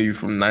 say you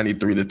from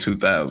 93 to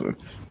 2000.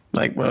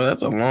 Like, bro,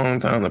 that's a long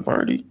time to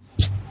party.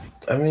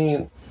 I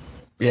mean,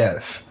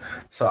 yes.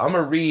 So I'm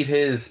gonna read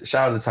his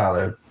shout out to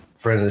Tyler,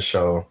 friend of the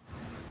show.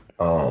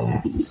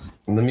 Let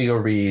me go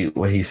read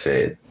what he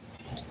said.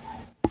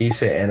 He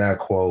said, and I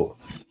quote,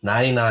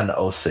 99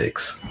 to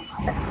 06.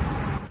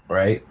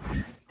 Right?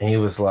 And he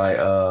was like,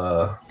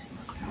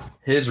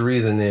 his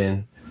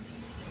reasoning,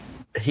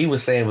 he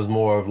was saying was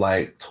more of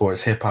like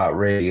towards hip hop,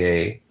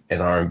 reggae,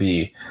 and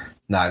R&B,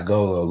 not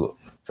go-go.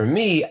 For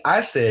me,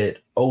 I said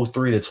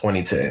 03 to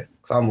 2010.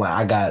 So I'm like,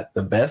 I got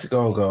the best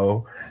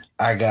go-go,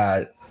 I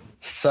got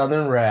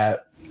Southern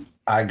rap,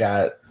 I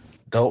got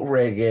dope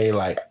reggae.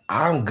 Like,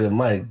 I'm good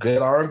money,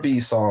 good R&B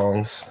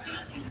songs.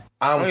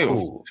 I I'm don't give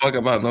cool. a fuck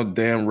about no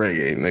damn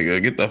reggae,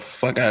 nigga. Get the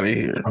fuck out of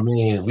here. I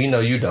mean, we know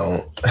you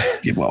don't.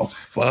 Give a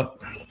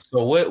fuck.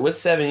 So what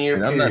 7-year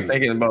And period? I'm not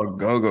thinking about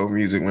go-go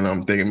music when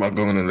I'm thinking about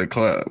going to the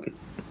club.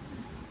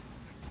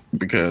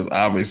 Because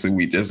obviously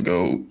we just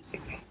go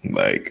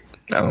like,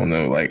 I don't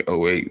know, like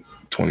 08,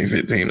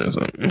 2015 or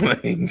something.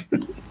 Like,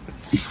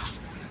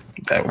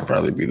 that would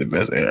probably be the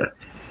best era.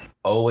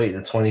 08 to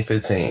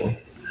 2015.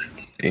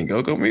 In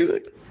go-go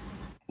music?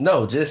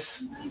 No,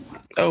 just,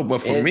 Oh,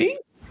 but for me?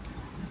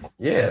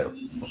 yeah.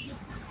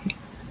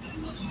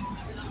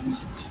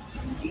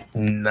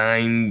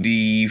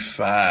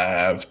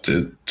 95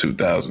 to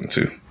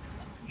 2002.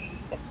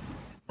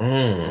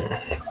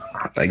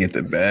 I get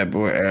the Bad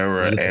Boy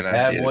era, You get and the I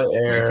Bad get Boy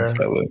era.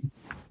 Rockefeller,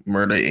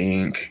 Murder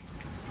Inc.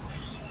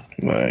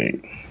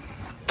 Like,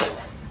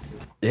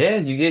 Yeah,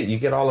 you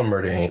get all of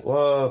Murder Inc.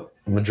 Well,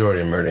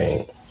 majority of Murder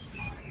Inc.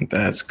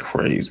 that's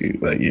crazy.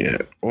 Like, yeah,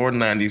 or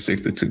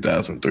 96 to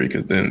 2003,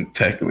 because then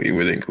technically it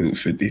would include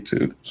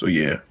 52. So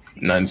yeah,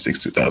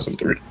 96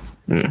 2003.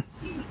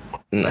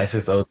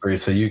 9603.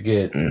 So you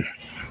get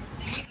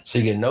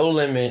No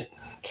Limit,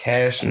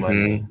 Cash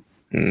Money,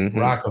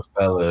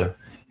 Rockefeller,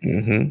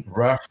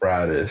 Rough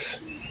Riders,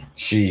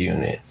 G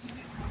Unit.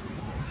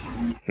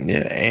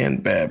 Yeah,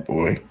 and Bad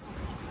Boy.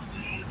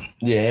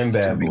 Yeah, and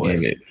Bad to Boy.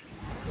 begin it.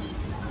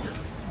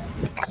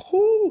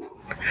 Whew.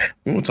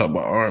 You want to talk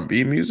about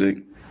R&B music?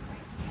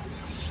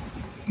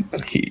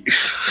 The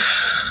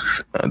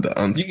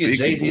You get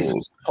Jay-Z's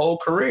Unspeakables. whole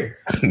career.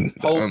 The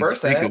Whole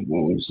first half.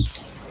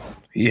 Unspeakables.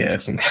 He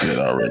had some shit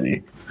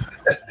already.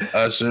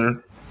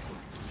 Usher.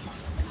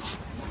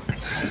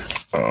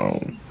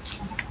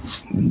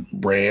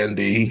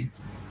 Brandy.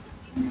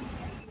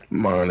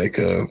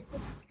 Monica.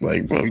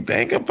 Like, bro,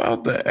 think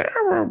about the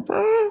era,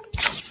 bro.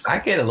 I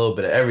get a little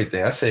bit of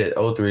everything. I said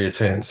 03 to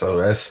 10.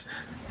 So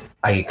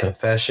I get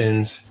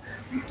Confessions.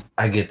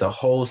 I get the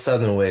whole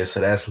Southern Wave.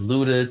 So that's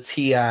Luda,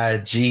 T.I.,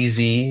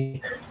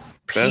 Jeezy,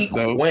 That's Pete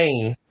dope.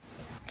 Wayne.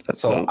 That's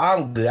So dope.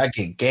 I'm good. I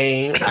get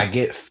Game. I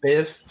get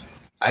Fifth.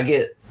 I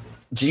get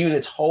G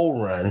Unit's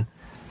whole run,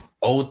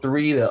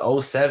 03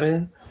 to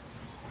 07.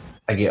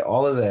 I get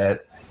all of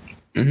that.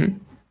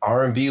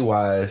 R&B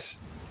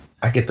wise,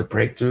 I get the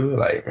Breakthrough.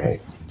 Like, man,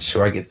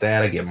 sure, I get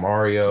that. I get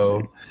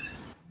Mario.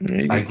 Yeah,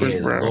 you I get Chris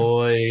get Brown.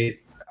 Lloyd.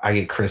 I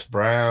get Chris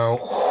Brown.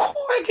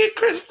 I get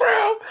Chris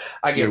Brown.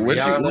 I get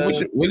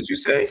Rihanna. What did you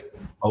say?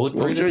 03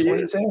 to your year?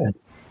 2010.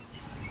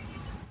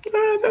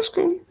 That's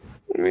cool.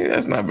 I mean,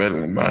 that's not better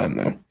than mine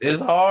though.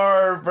 It's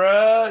hard,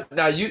 bruh.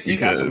 Now you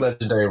got some Because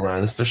legendary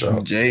runs for sure.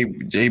 Jay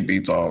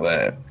beats all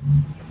that.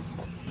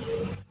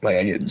 Like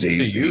I get Jay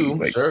To Z. you,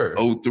 Like sure.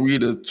 03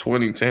 to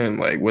 2010.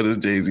 Like what does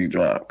Jay Z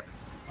drop?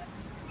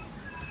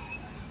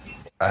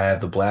 I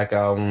have the Black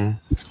Album.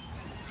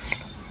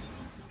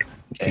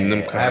 Kingdom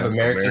I have Come,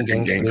 American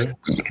Gangster.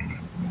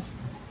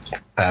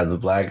 I have the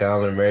Black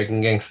Album,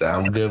 American Gangster.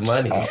 I'm good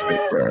money. Stop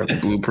it, bro.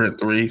 Blueprint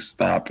 3.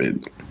 Stop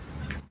it.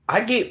 I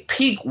get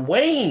peak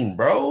Wayne,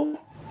 bro.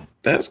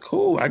 That's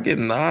cool. I get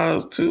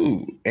Nas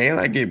too, and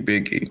I get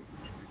Biggie.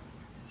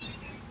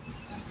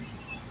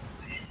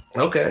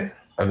 Okay.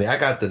 I mean, I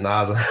got the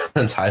Nas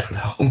Untitled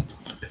album.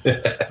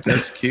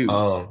 That's cute.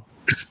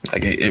 I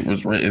get It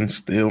Was Written,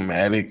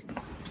 Stillmatic.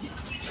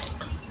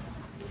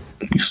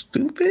 You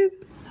stupid?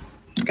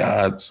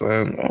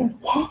 Godson. Oh,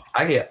 what?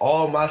 I get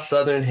all my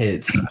Southern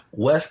hits,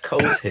 West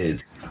Coast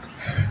hits,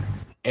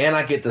 and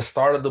I get the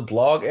start of the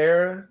blog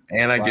era.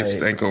 And I get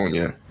Like-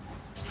 Stankonia.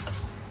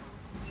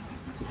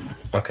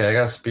 Okay, I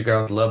got Speaker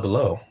Out Love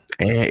Below.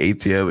 And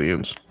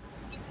ATLians.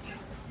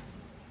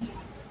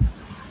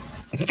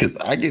 Because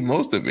I get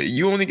most of it.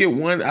 You only get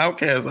one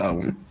Outkast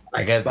album.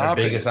 I got Stop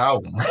the biggest it.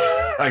 album.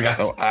 I got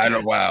Oh,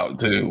 Idlewild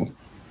too.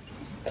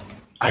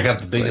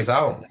 the biggest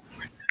album.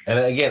 And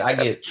again, I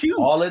That's get cute.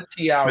 all the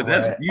T.I. But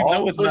that's run, you all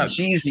know it's the not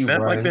Jeezy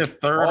That's run, like their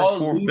third all or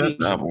fourth best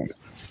Ludacris- album.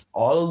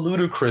 all the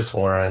Ludacris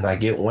run. I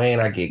get Wayne,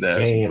 I get That's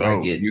Game, I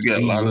dope. get You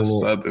get a lot of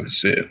G-Unit. Southern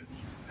shit.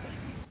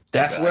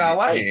 That's what I get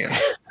like. Cam.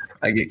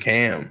 I get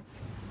Cam.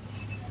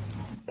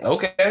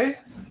 Okay.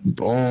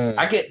 Boom.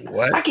 I get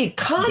What? Kanye.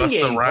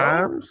 Busta bro.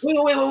 Rhymes?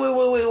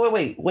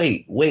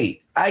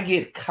 Wait. I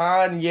get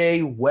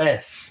Kanye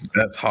West.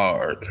 That's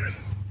hard.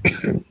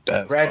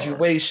 That's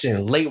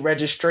Graduation, late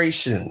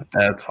registration, hard.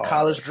 That's hard.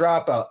 college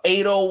dropout,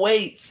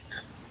 808s,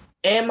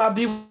 and my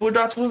Beautiful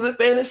Dark Twisted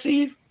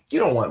Fantasy. You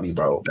don't want me,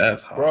 bro.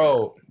 That's hard.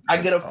 Bro, I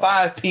get a That's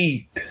hard.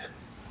 5P.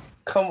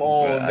 Come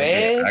on, But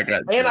man. I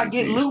got and I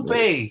Jay-Z get Lupe.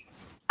 still.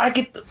 I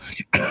get the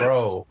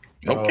bro.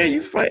 Okay,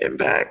 you fighting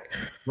back.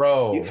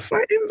 Bro. You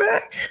fighting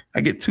back.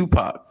 I get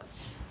Tupac.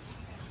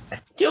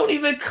 You don't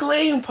even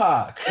claim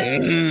Pac.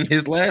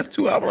 His last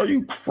two albums, are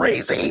you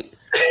crazy?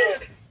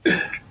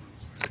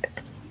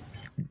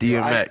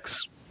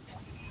 DMX.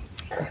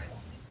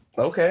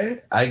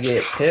 Okay. I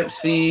get Pimp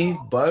C,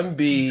 Bun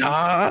B,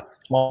 Jada.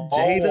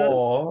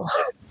 Jada,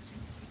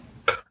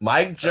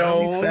 Mike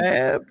Jones.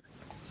 Fab.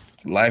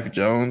 Life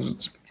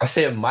Jones. I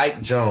said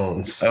Mike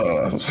Jones.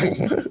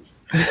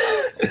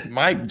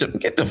 Mike,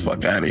 get the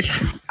fuck out of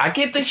here. I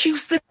get the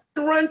Houston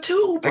run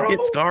too, bro. I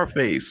get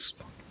Scarface.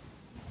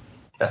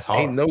 That's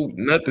hard. Ain't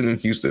nothing in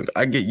Houston.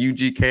 I get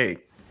UGK.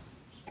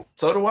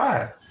 So do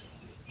I.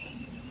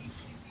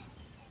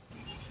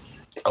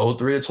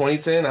 03 to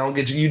 2010, I don't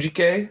get you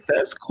UGK.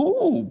 That's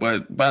cool,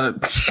 but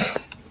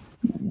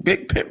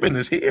Big Pimpin'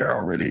 is here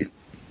already.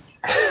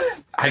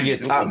 I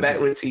get top back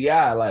with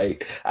T.I.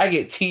 Like, I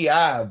get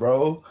T.I.,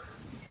 bro.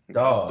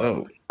 Dog.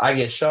 Dope. I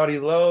get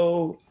Shawty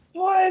Low.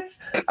 What?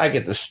 I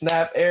get the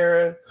Snap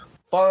era.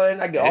 Fun.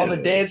 I get all the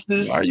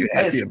dances. Why are you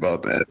happy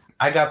about that?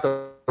 I got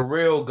the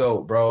real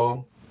GOAT,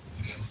 bro.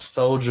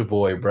 Soldier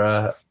Boy,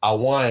 bro. I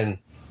won.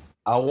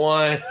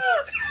 I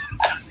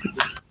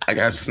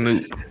got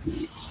Snoop.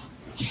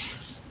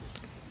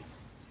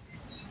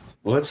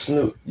 What's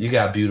Snoop? You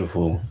got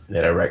Beautiful.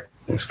 Yeah, that record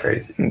was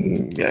crazy.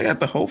 Yeah, I got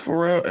the whole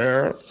Pharrell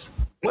era.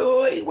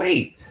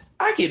 Wait.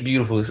 I get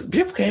Beautiful.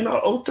 Beautiful came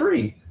out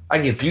 03. I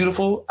get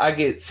Beautiful. I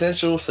get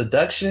Sensual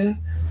Seduction.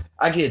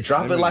 I get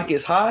Drop It Like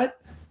It's Hot.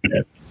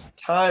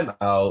 Time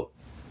Out.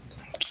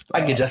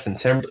 I get Justin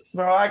Timberlake.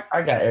 Bro,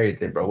 I got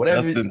everything, bro.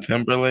 Whatever. Justin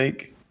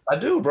Timberlake. I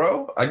do,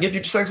 bro. I give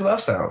you Sex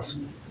Love Sounds.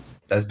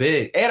 That's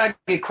big. And I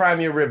get Cry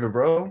Me a River,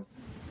 bro.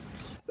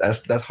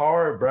 That's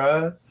hard,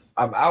 bro.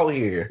 I'm out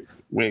here.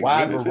 Wait,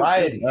 Wide when is his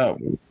variety.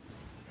 first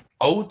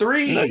album?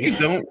 03. No, you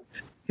don't.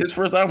 His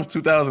first album was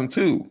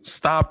 2002.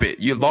 Stop it.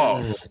 You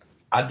lost.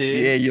 I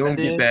did. Yeah, you I don't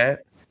did. get that.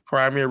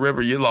 Cry Me a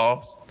River, you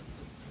lost.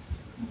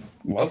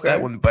 Lost Okay.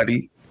 that one,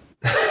 buddy.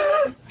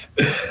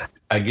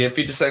 I get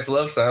Future Sex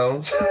Love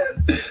Sounds.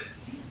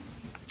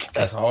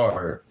 That's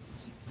hard.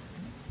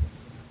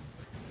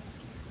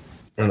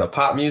 And the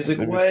pop music,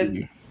 Let me what?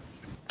 see.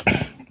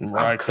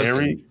 Mariah I'm cooking.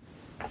 Carey.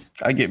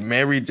 I get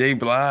Mary J.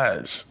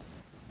 Blige.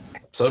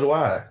 So do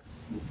I.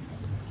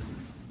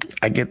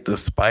 I get the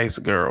Spice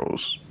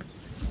Girls.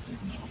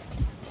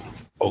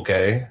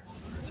 Okay.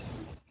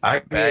 I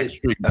get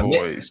Backstreet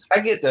Boys. I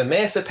get the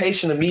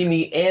Emancipation of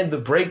Mimi and the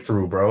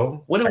Breakthrough,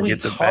 bro. What are I we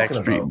get the talking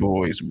Backstreet about?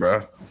 Boys,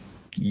 bro.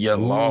 You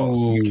lost.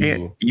 You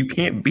Ooh.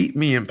 can't beat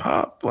me in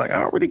pop. Like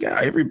I already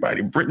got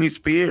everybody. Britney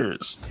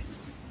Spears.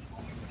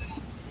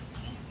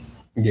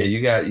 Yeah,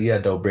 you got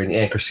dope Britney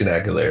and Christina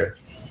Aguilera.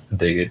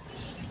 Dig it.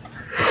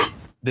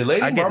 Did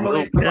Lady I get Lil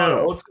Marmalade come out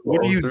in Kim. 02 What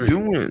are you 03?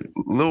 doing?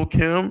 Lil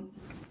Kim,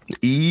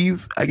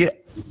 Eve. I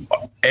get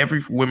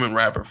every women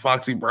rapper,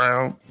 Foxy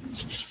Brown,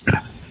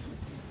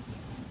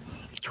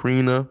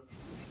 Trina.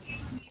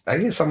 I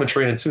get some of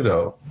Trina too,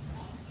 though.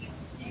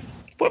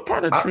 What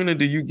part of Trina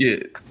do you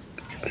get?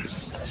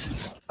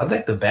 I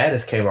think the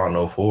baddest came out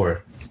in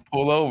 04.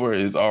 Pull Over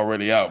is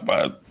already out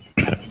by.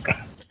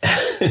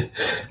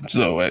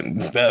 So,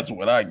 and that's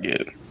what I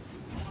get.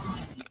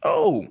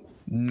 Oh,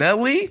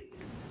 Nelly?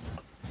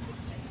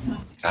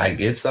 I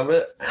get some of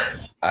it.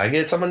 I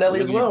get some of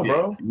Nelly as well,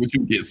 bro. Would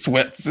you get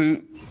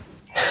Sweatsuit?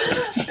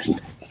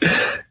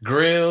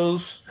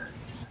 Grills.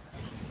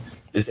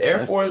 Is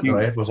Air Force? No,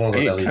 Air Force One's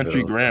on Nelly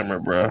Country Bill. Grammar,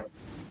 bro.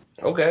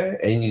 Okay,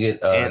 and you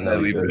get And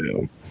Nelly Nelly Bill.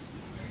 Bill.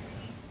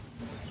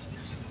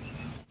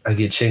 I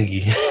get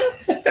Chingy.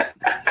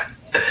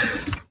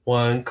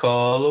 One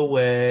call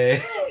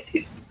away.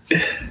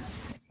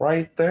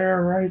 Right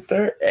there.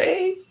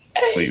 Hey.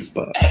 Please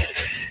stop.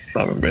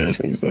 Stop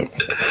embarrassing yourself.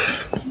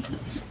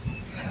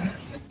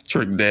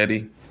 Trick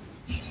Daddy.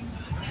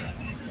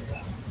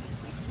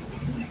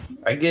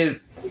 I get,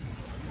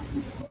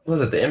 what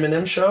was it, the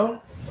Eminem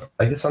show?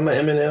 I get some of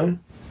Eminem.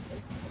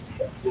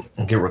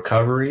 I get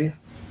Recovery,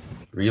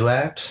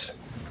 Relapse.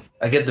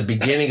 I get the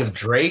beginning of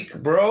Drake,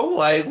 bro.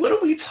 Like, what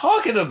are we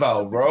talking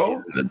about,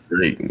 bro?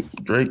 Drake,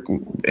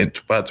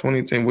 and by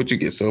 2010, what you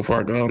get? So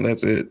Far Gone,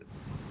 that's it.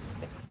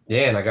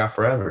 Yeah, and I got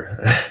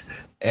Forever.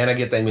 And I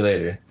get Thank Me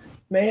Later.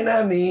 May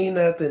not mean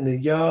nothing to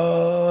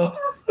y'all.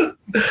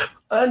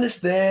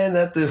 Understand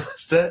nothing.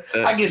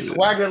 I get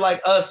Swagger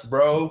Like Us,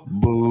 bro.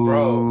 Boo.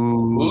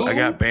 Bro. I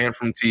got Banned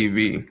from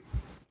TV,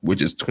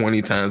 which is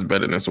 20 times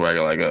better than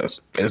Swagger Like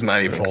Us. It's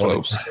not even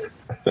close.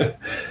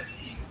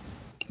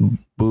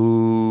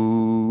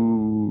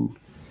 Boo.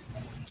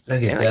 I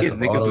get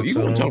niggas. You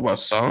want to talk about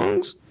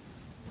songs?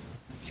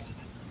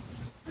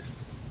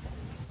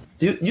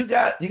 You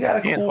got a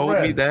Can't cool hold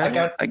rap. me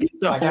down. I get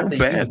the whole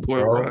Bad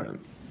Boy run.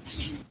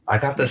 I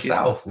got the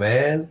South,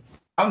 man.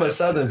 I'm a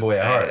Southern boy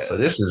at heart, so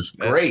this is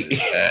great.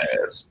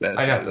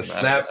 I got the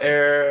Snap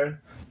era.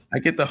 I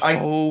get the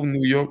whole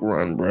New York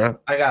run, bro.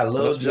 I got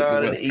Lil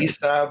Jon and the East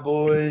Side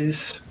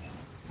Boys.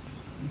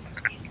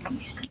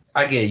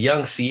 I get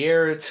Young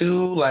Sierra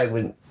too. Like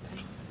when,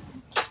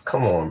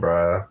 come on,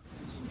 bro.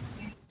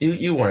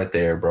 You weren't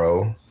there,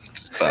 bro.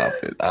 Stop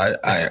it.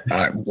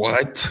 I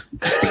what?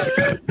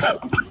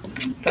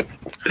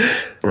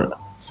 Bro.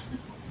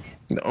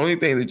 The only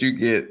thing that you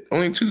get,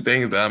 only two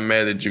things that I'm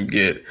mad that you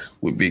get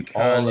would be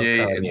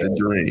Kanye and The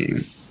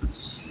Dream.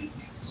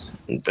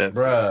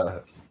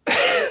 Bruh.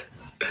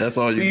 That's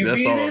all you. We That's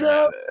beat all. it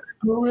up,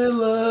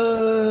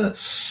 gorillas.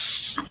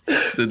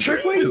 The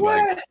Dream is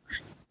like.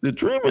 The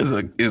Dream is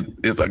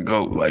a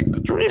goat. Like The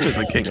Dream is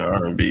a king of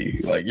R&B.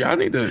 Like y'all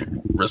need to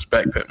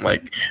respect him.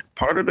 Like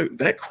part of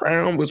that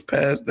crown was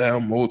passed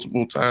down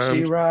multiple times.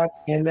 She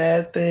rocking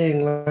that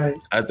thing. Like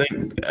I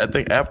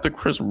think after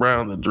Chris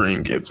Brown, The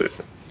Dream gets it.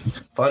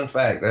 Fun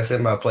fact, that's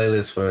in my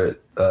playlist for.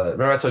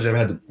 Remember I told you I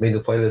had to make a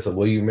playlist of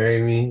 "Will You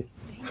Marry Me"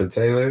 for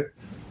Taylor.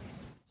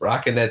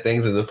 Rocking that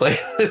thing's in the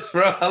playlist,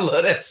 bro. I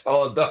love that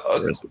song,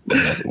 dog.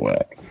 That's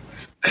whack.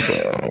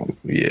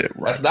 Yeah,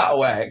 that's not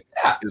whack.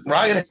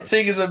 Rocking that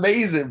thing is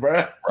amazing,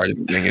 bro.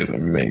 Rocking that thing is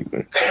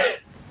amazing.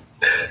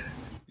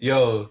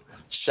 Yo,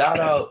 shout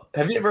out.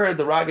 Have you ever heard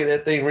the Rocking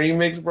That Thing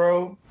remix,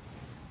 bro?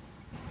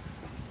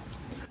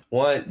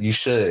 One, you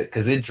should,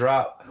 because it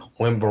dropped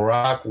when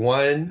Barack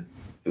won.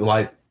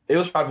 Like, it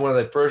was probably one of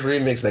the first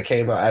remixes that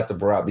came out after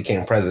Barack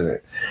became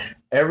president.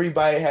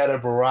 Everybody had a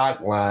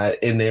Barack line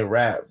in their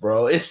rap,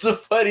 bro. It's the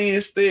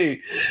funniest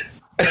thing.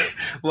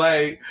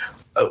 Like,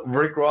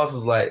 Rick Ross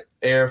is like,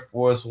 Air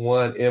Force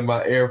One in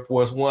my Air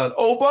Force One.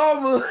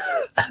 Obama.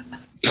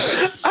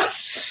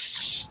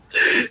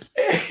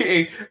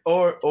 Hey,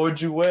 or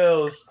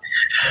Jewels.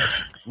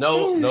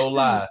 No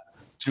lie.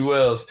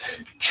 Jewels,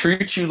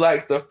 treat you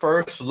like the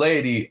first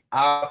lady.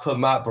 I put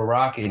my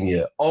Barack in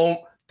you. Oh,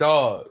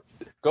 dog.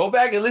 Go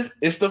back and listen.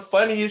 It's the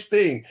funniest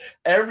thing.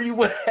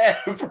 Everyone had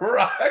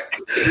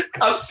Barack.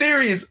 I'm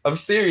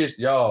serious,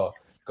 y'all.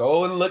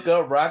 Go and look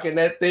up Rockin'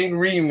 That Thing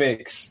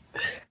remix.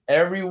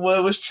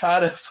 Everyone was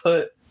trying to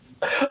put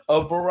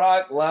a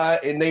Barack line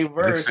in their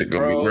verse, this shit bro.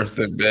 Gonna be worse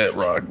than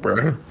Bedrock,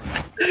 bro.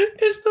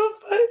 It's the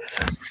fun.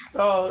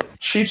 Oh,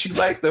 treat you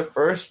like the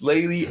first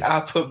lady. I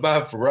put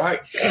my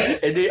Barack,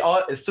 and then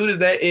as soon as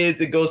that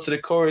ends, it goes to the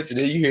chorus, and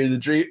then you hear The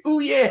Dream. Ooh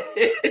yeah,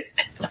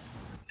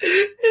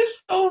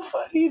 it's so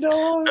funny,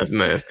 dog. That's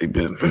nasty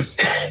business.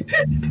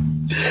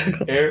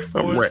 Air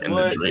Force I'm ratting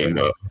One. The Dream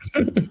up.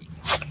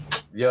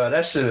 Yo,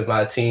 that shit is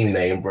my team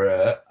name,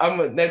 bro.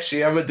 Next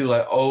year I'm gonna do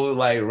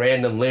like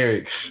random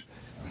lyrics.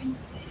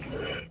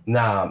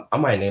 Nah, I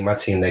might name my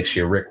team next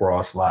year Rick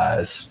Ross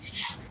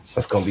Lies.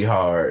 That's gonna be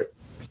hard.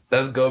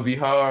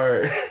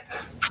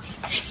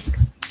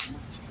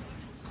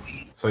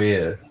 So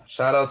yeah,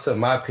 shout out to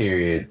my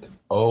period,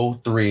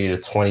 03 to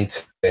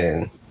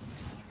 2010.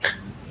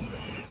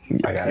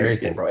 I got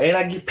everything, bro. And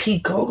I get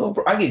Pete Go-Go,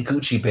 bro. I get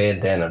Gucci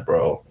bandana,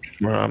 bro.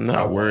 Bro, I'm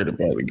not worried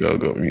about the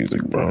go-go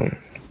music, bro.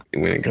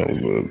 When it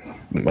comes to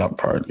my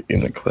party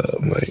in the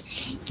club, like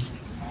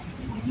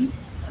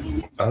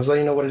I was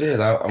letting you know what it is.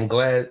 I'm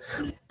glad,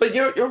 but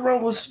your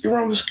run was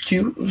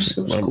cute. It was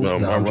cool.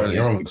 My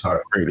run was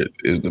hard.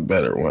 Is the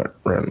better one.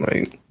 Run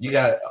like you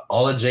got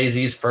all of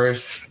Jay-Z's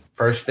first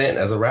stint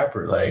as a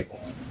rapper. Like,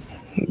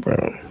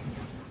 bro,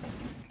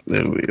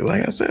 literally,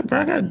 like I said, bro,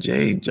 I got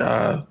J,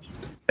 Ja,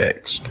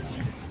 X,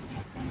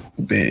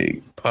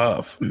 Big,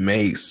 Puff,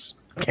 Mace,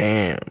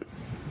 Cam.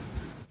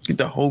 Get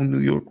the whole New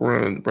York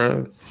run,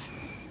 bro.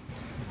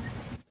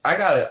 I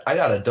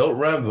got a dope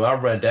run, but my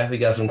run definitely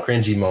got some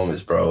cringy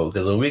moments, bro.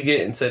 Because when we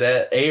get into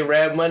that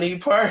A-Rap money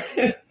part,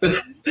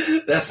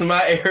 that's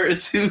my era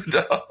too,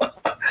 dog.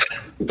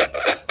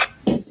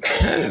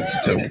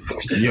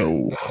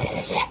 Yo,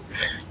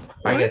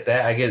 I get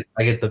that. I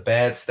get the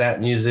bad snap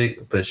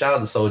music, but shout out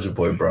to Soulja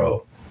Boy,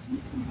 bro.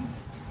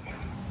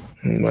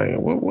 Like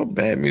what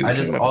bad music? I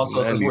just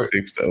also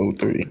 96 to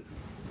 03.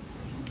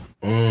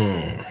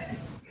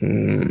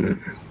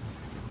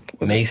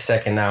 May's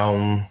second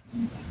album.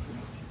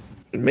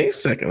 May's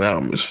second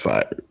album is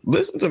fire.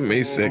 Listen to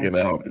May's second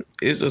album.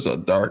 It's just a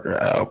darker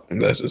album.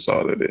 That's just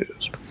all it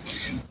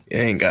is. It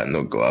ain't got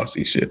no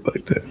glossy shit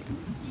like that.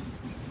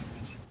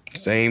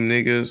 Same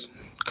niggas,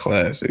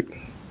 classic.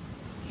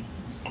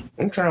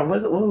 I'm trying.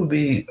 What would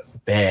be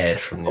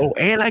bad from them? Oh,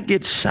 and I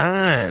get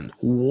Shine.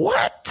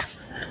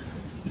 What?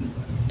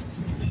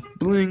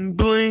 Bling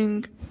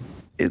bling.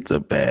 It's a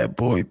bad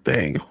boy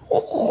thing.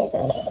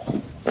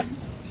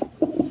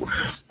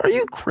 Are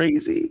you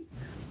crazy?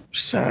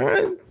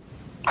 Shine?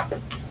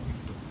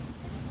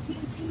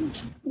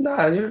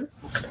 Nah, you.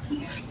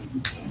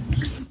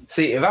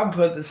 See, if I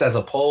put this as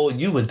a poll,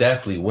 you would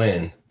definitely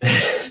win.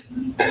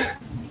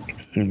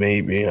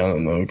 Maybe, I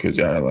don't know, because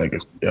y'all like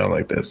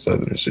that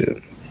southern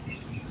shit.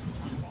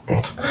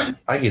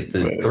 I get the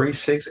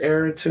 3-6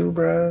 era too,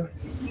 bro.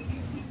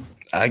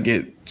 I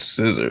get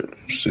scissor.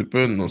 Shit,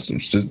 putting on some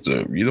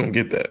scissor. You don't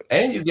get that.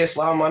 And you get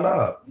Slide My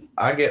Knob.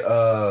 I get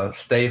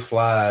Stay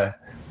Fly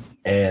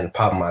and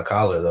Pop My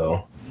Collar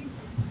though.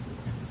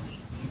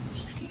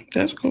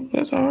 That's cool.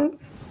 That's hard.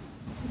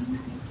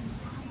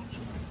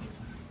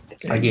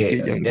 I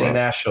get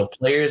International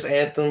Players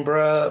Anthem,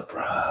 bruh.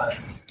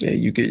 Yeah,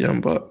 you get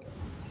Young Buck.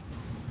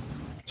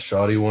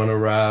 Shawty wanna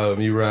ride with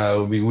me,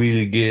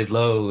 we could get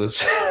low.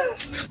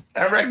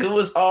 That record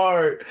was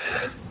hard.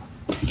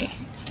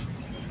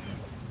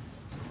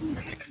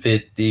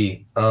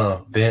 50,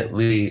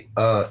 Bentley,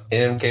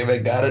 MK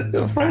that got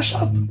it fresh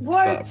up.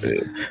 What?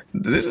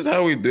 This is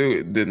how we do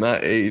it. Did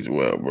not age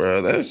well,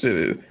 bro. That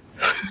shit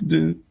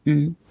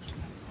is.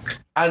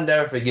 I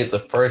never forget the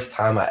first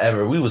time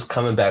we was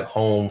coming back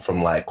home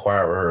from like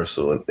choir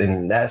rehearsal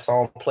and that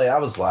song played. I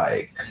was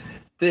like,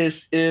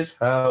 this is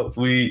how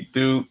we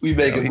do. We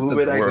make a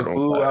movement like a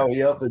fool while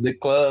we up in the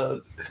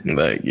club.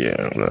 Like,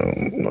 yeah,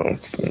 no.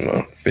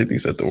 50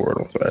 set the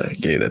world on fire.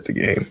 Gave that the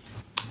game.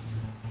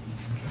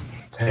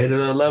 Hated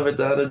to love it,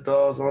 the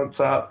underdogs on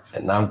top.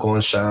 And I'm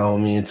going to shine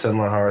on me and tell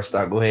my heart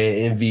stop. Go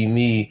ahead, envy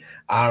me.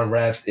 Iron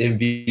Rap's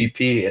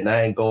MVP, and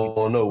I ain't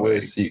going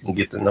nowhere so you can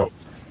get the note.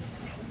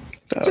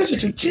 Here's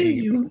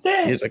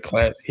a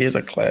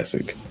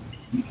classic.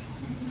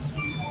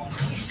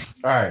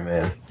 All right,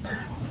 man.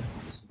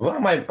 Well, I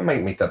might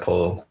make that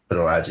poll, put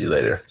it on IG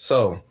later.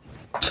 So,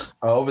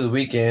 over the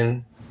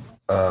weekend,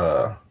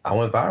 I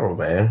went viral,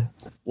 man.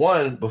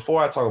 One,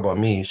 before I talk about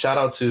me, shout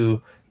out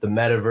to the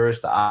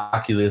Metaverse, the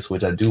Oculus,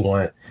 which I do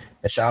want,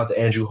 and shout out to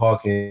Andrew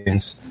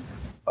Hawkins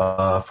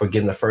for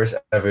getting the first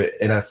ever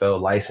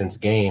NFL licensed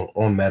game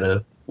on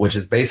Meta, which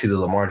is basically the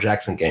Lamar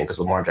Jackson game because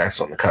Lamar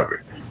Jackson's on the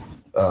cover.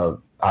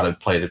 How to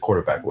play the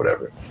quarterback,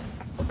 whatever.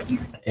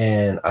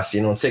 And I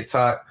seen on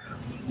TikTok.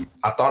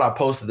 I thought I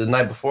posted the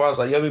night before. I was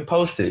like, yo, we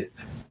posted.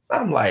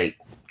 I'm like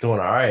doing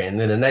all right. And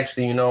then the next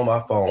thing you know,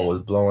 my phone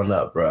was blowing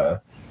up, bro.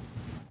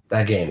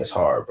 That game is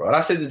hard, bro. And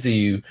I sent it to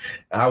you.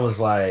 And I was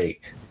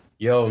like,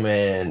 yo,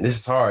 man, this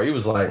is hard. He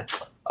was like,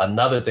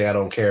 another thing I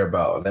don't care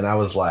about. And then I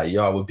was like,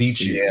 yo, I would beat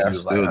you. Yeah, I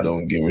still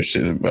don't give a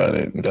shit about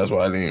it. That's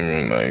why I didn't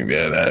even like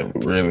that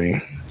really.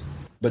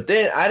 But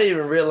then I didn't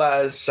even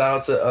realize,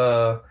 shout out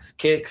to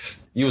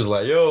Kicks, you was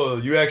like, yo,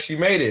 you actually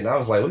made it. And I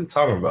was like, what are you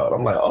talking about?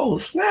 I'm like, oh,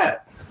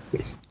 snap.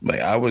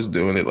 Like, I was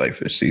doing it like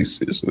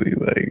facetiously.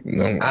 Like,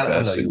 no one,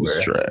 that shit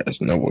was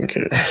trash. No one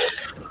cared.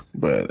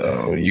 But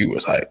you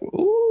was like,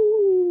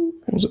 ooh.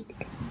 What was it?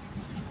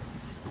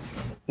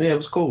 Yeah, it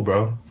was cool,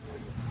 bro.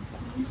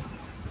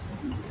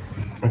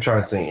 I'm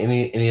trying to think.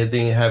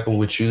 Anything happened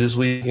with you this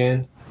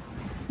weekend?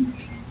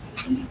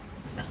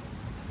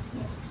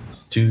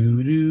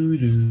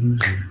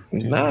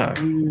 Nah,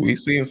 we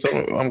seen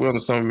some. I'm going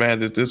to Summer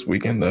Madness this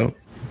weekend though.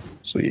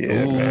 So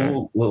yeah,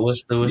 man.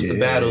 What's the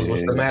battles?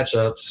 What's the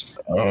matchups?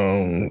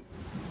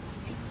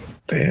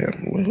 Damn,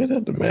 what are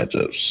the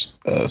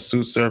matchups?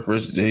 Suit Surf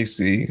versus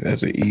JC.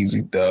 That's an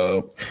easy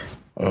dub.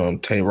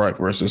 Tay Rock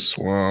versus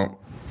Swamp.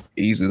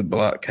 Easy to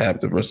block.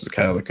 Captain versus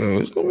Calico.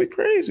 It's gonna be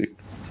crazy.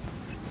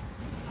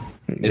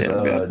 Is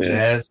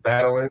Jazz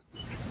battling?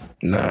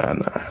 Nah.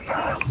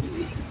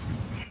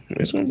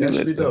 It's gonna be that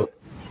should be dope.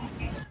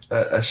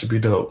 That should be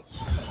dope.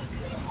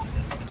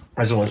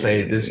 I just want to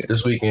say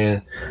this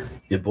weekend,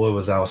 Your boy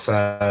was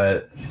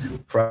outside.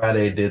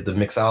 Friday did the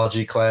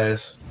mixology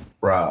class.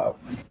 Rob,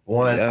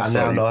 one, Yeah, I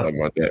now know. talking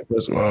about that.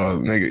 First of all,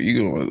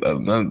 nigga,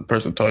 another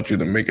person taught you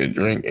to make a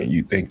drink, and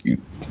you think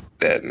you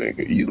that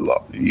nigga,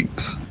 you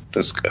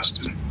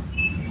disgusting.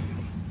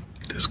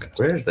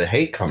 Where's the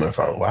hate coming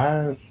from?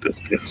 Why?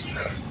 Disgusting.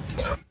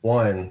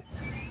 One,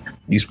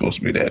 You supposed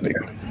to be that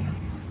nigga.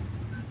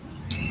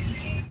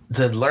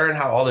 to learn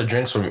how all the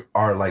drinks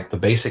are like the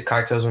basic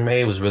cocktails were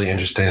made was really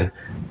interesting.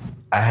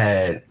 I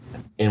had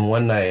in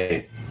one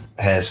night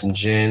had some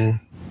gin,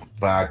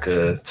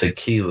 vodka,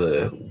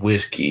 tequila,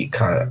 whiskey,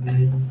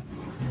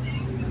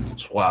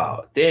 it's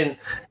wild. Then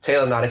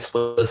Taylor and I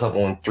split us up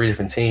on 3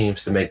 different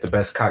teams to make the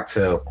best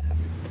cocktail.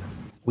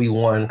 We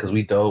won because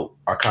we dope.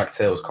 Our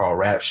cocktail was called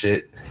Rap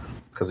Shit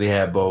because we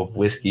had both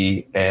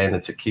whiskey and the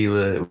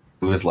tequila.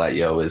 It was like,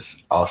 yo,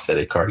 it's Offset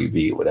at Cardi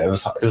B, whatever.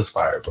 It was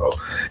fire, bro.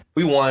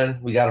 We won.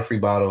 We got a free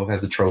bottle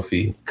as a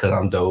trophy because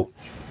I'm dope.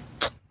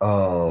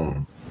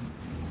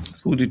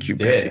 Who did you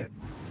pay? Yeah.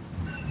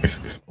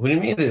 What do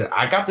you mean?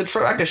 I got the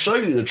trophy. I can show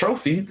you the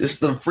trophy. It's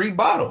the free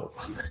bottle.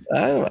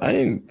 I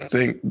didn't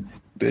think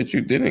that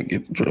you didn't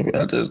get the trophy.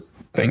 I just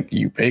think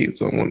you paid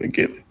someone to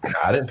get it.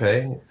 I didn't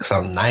pay because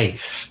I'm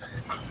nice.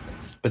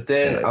 But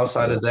then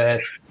outside of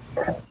that,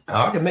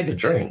 I can make a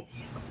drink.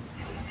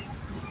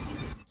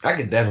 I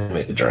can definitely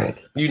make a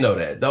drink. You know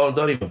that.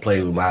 Don't even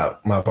play with my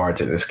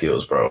bartending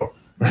skills, bro.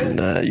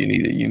 Nah, you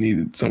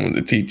needed someone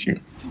to teach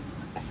you.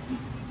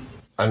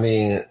 I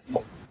mean,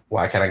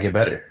 why can't I get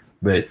better?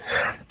 But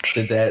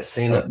did that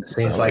seems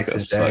like a the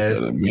sucker jazz.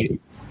 to me.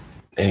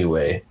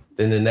 Anyway,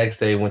 then the next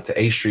day went to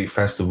 8th Street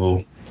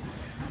Festival.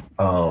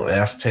 And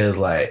that's what Taylor's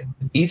like,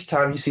 each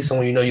time you see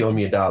someone you know you owe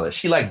me $1.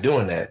 She like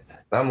doing that.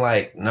 And I'm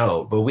like,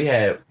 no. But we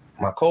had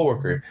my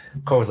coworker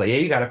was like, yeah,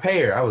 you gotta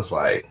pay her. I was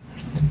like,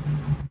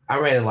 I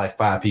ran like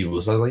 5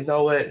 people. So I was like, you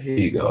know what? Here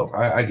you go.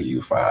 I give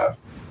you 5.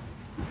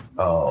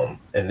 And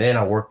then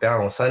I worked out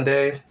on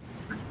Sunday.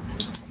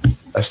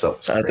 That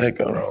stuff was great,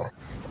 bro.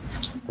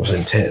 It was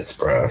intense,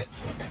 bro.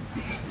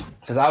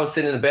 Because I was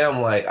sitting in the bed,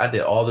 I'm like, I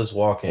did all this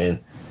walking,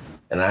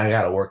 and I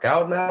got to work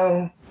out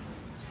now.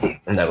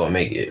 I'm not going to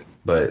make it,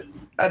 but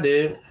I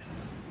did.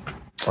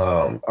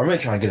 I'm really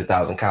trying to get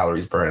 1,000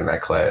 calories burned in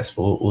that class,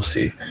 but we'll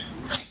see.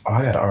 Oh,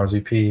 I got an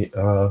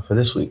RSVP for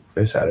this week, for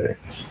this Saturday.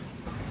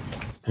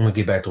 I'm going to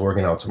get back to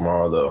working out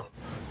tomorrow, though.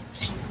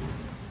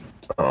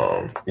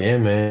 Yeah,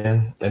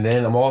 man. And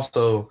then I'm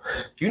also,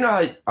 you know,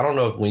 I don't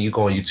know if when you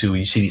go on YouTube,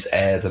 you see these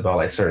ads about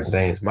like certain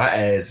things. My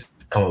ads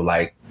come with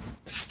like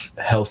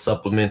health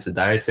supplements and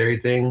dietary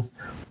things.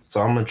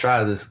 So I'm going to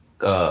try this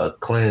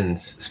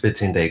cleanse,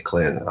 15-day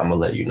cleanse. I'm going to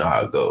let you know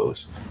how it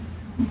goes.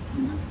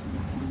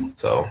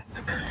 So,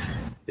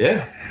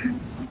 yeah.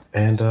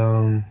 And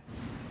now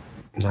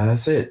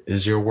that's it.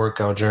 Is your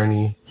workout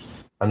journey?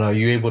 I know, are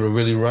you able to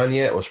really run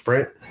yet or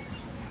sprint?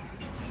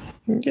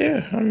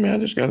 Yeah, I mean, I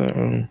just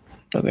gotta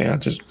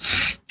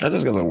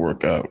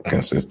work out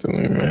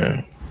consistently,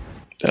 man.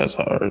 That's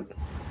hard.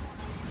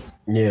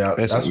 Yeah,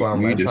 that's why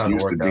I'm trying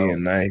to work out.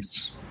 Being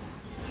nice.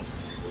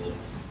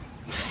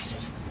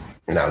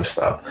 No, I'm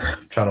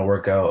trying to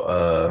work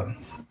out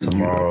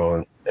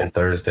tomorrow and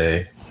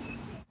Thursday,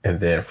 and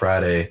then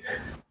Friday.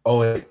 Oh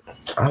wait,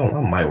 I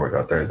might work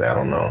out Thursday. I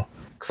don't know,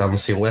 because I'm gonna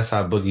see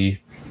Westside Boogie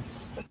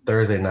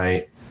Thursday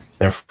night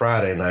and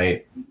Friday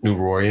night. New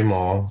Rory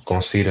Mall,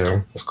 gonna see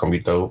them. It's gonna be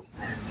dope.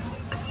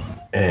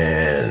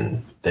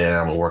 And then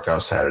I'm gonna work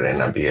out Saturday, and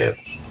that'll be it.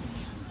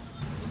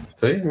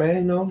 So yeah, man,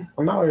 you know,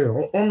 I'm out here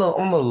on the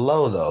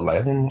low though,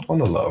 like on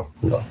the low.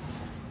 You know.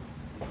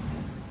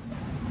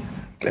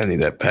 I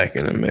need that pack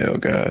in the mail,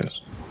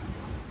 guys.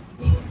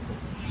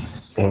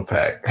 What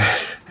pack?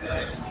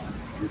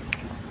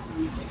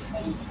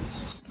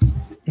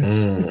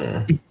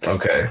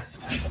 Okay.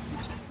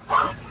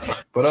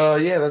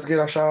 But yeah, let's get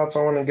our shout outs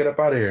on and get up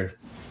out of here.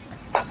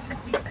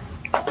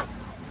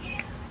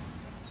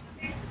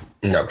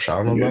 You got a shout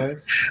out nobody?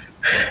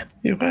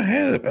 Yeah, I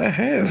had. I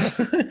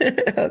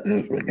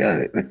just forgot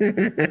it.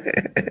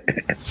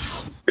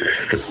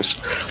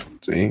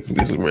 See,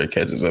 this is where it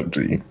catches up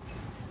to you.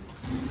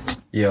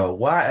 Yo,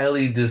 why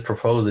Ellie just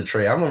proposed a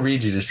trade? I'm gonna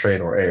read you this trade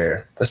on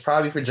air. That's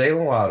probably for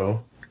Jalen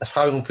Waddle. That's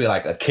probably gonna feel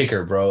like a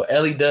kicker, bro.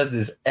 Ellie does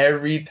this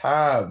every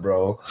time,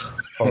 bro.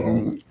 Hold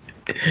on.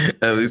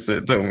 Ellie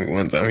told me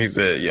one time, he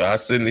said, yo, I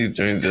send these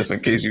dreams just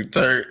in case you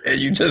turn and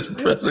you just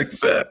press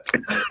accept.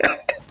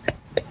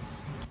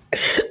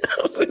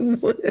 I was like,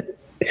 what?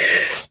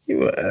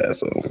 You an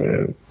asshole,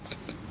 man.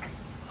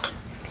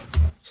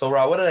 So,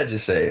 Rob, what did I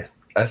just say?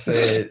 I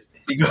said,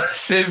 you gonna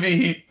send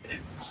me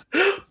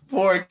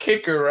for a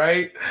kicker,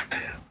 right?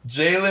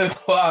 Jalen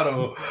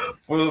Waddle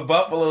for the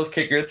Buffalo's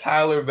kicker,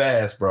 Tyler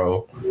Bass,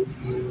 bro.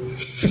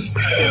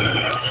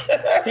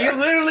 He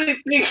literally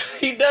thinks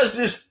he does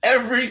this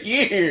every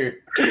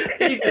year.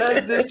 He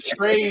does this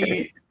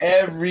trade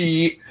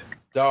every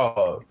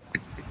dog.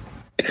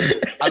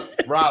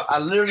 Rob, I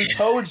literally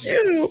told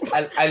you.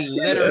 I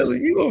literally.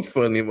 You a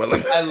funny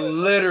motherfucker. I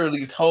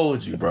literally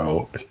told you,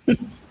 bro.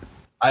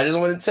 I just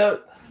want to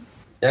tell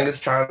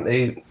youngest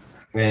trying.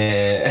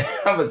 Man,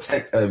 I'm gonna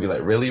text her and be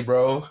like, really,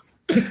 bro?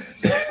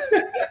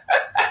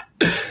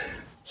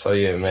 So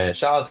yeah, man.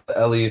 Shout out to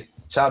Elliot.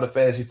 Shout out to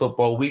Fantasy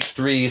Football. Week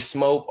 3,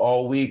 smoke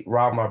all week.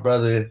 Rob, my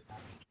brother,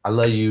 I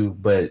love you,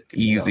 but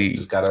Easy,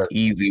 just gotta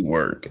easy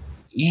work.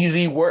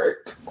 easy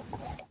work.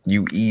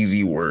 You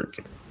easy work.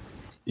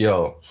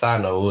 Yo,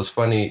 side note, it was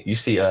funny. You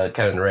see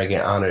Kevin Durant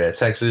get honored at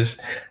Texas.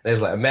 And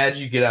it's like,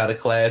 imagine you get out of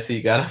class,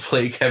 he gotta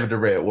play Kevin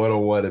Durant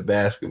 1-on-1 in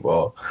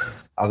basketball.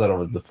 I thought it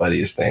was the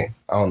funniest thing.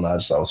 I don't know, I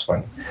just thought it was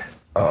funny.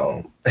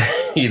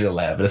 He didn't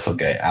laugh, but it's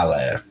okay. I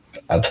laughed.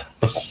 I thought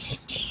it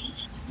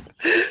was...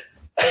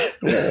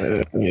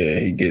 Yeah,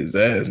 he gets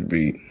ass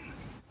beat.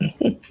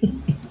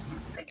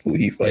 Who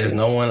he fighting? There's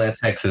no one at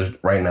Texas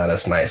right now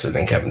that's nicer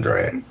than Kevin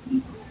Durant.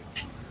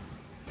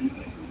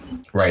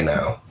 Right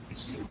now.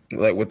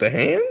 Like with the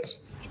hands?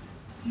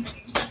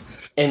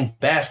 In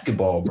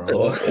basketball,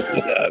 bro.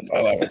 That's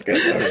all I was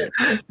getting.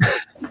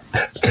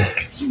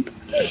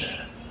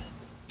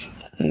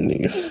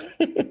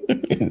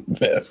 Niggas.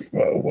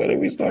 Basketball. What are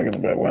we talking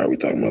about? Why are we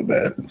talking about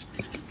that?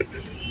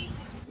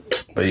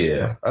 But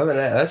yeah, other than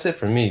that, that's it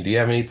for me. Do you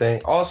have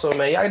anything? Also,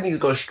 man, y'all need to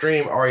go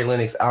stream Ari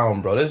Lennox's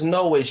album, bro. There's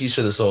no way she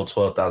should have sold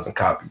 12,000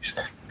 copies.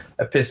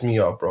 That pissed me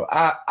off, bro.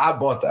 I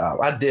bought the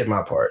album. I did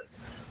my part.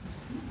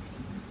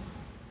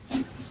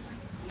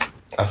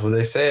 That's what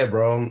they said,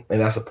 bro.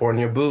 And that's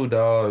supporting your boo,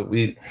 dog.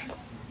 We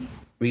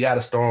got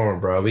to storm,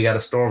 bro. We got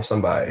to storm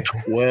somebody.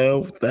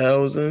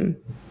 12,000?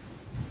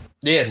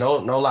 Yeah, no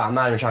lie. I'm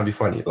not even trying to be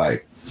funny.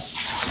 Like,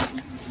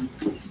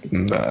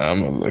 nah,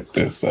 I'm gonna look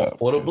this up.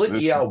 pull the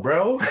blicky out,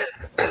 bro.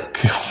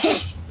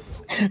 First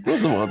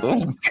of all,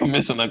 don't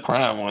commission a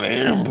crime on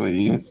air,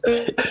 please.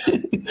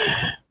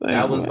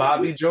 That was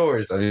Bobby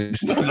George. I mean,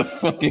 It's not the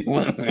fucking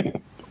one.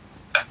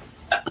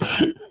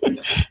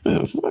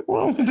 The fuck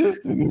wrong with this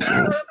nigga,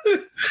 bro?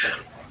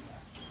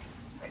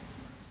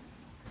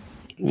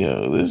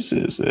 Yo, this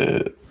shit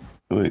said,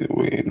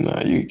 wait,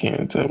 nah, you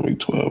can't tell me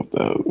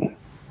 12,000.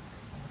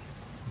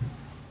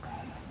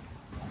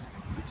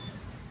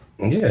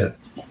 yeah.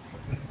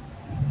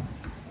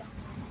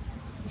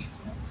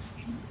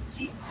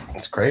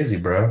 It's crazy,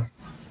 bro.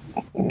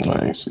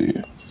 I ain't see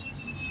it.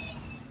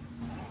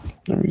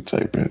 Let me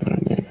type in her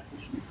name.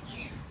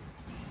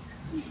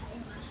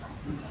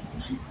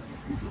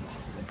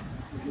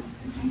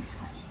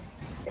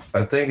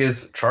 I think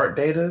it's chart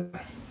data.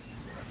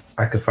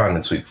 I could find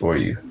the tweet for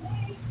you.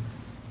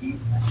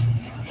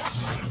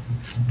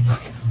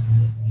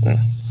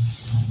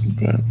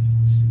 Okay.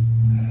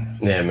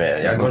 Yeah,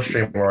 man. Y'all go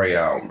stream Maury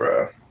album,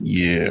 bro.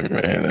 Yeah,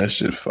 man, that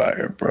shit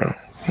fire, bro.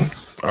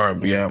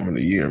 R&B album of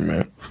the year,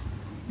 man.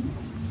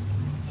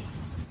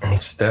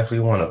 It's definitely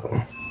one of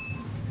them.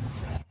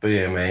 But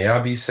yeah, man.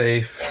 Y'all be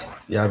safe.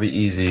 Y'all be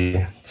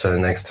easy. Till the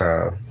next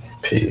time.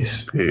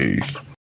 Peace. Peace.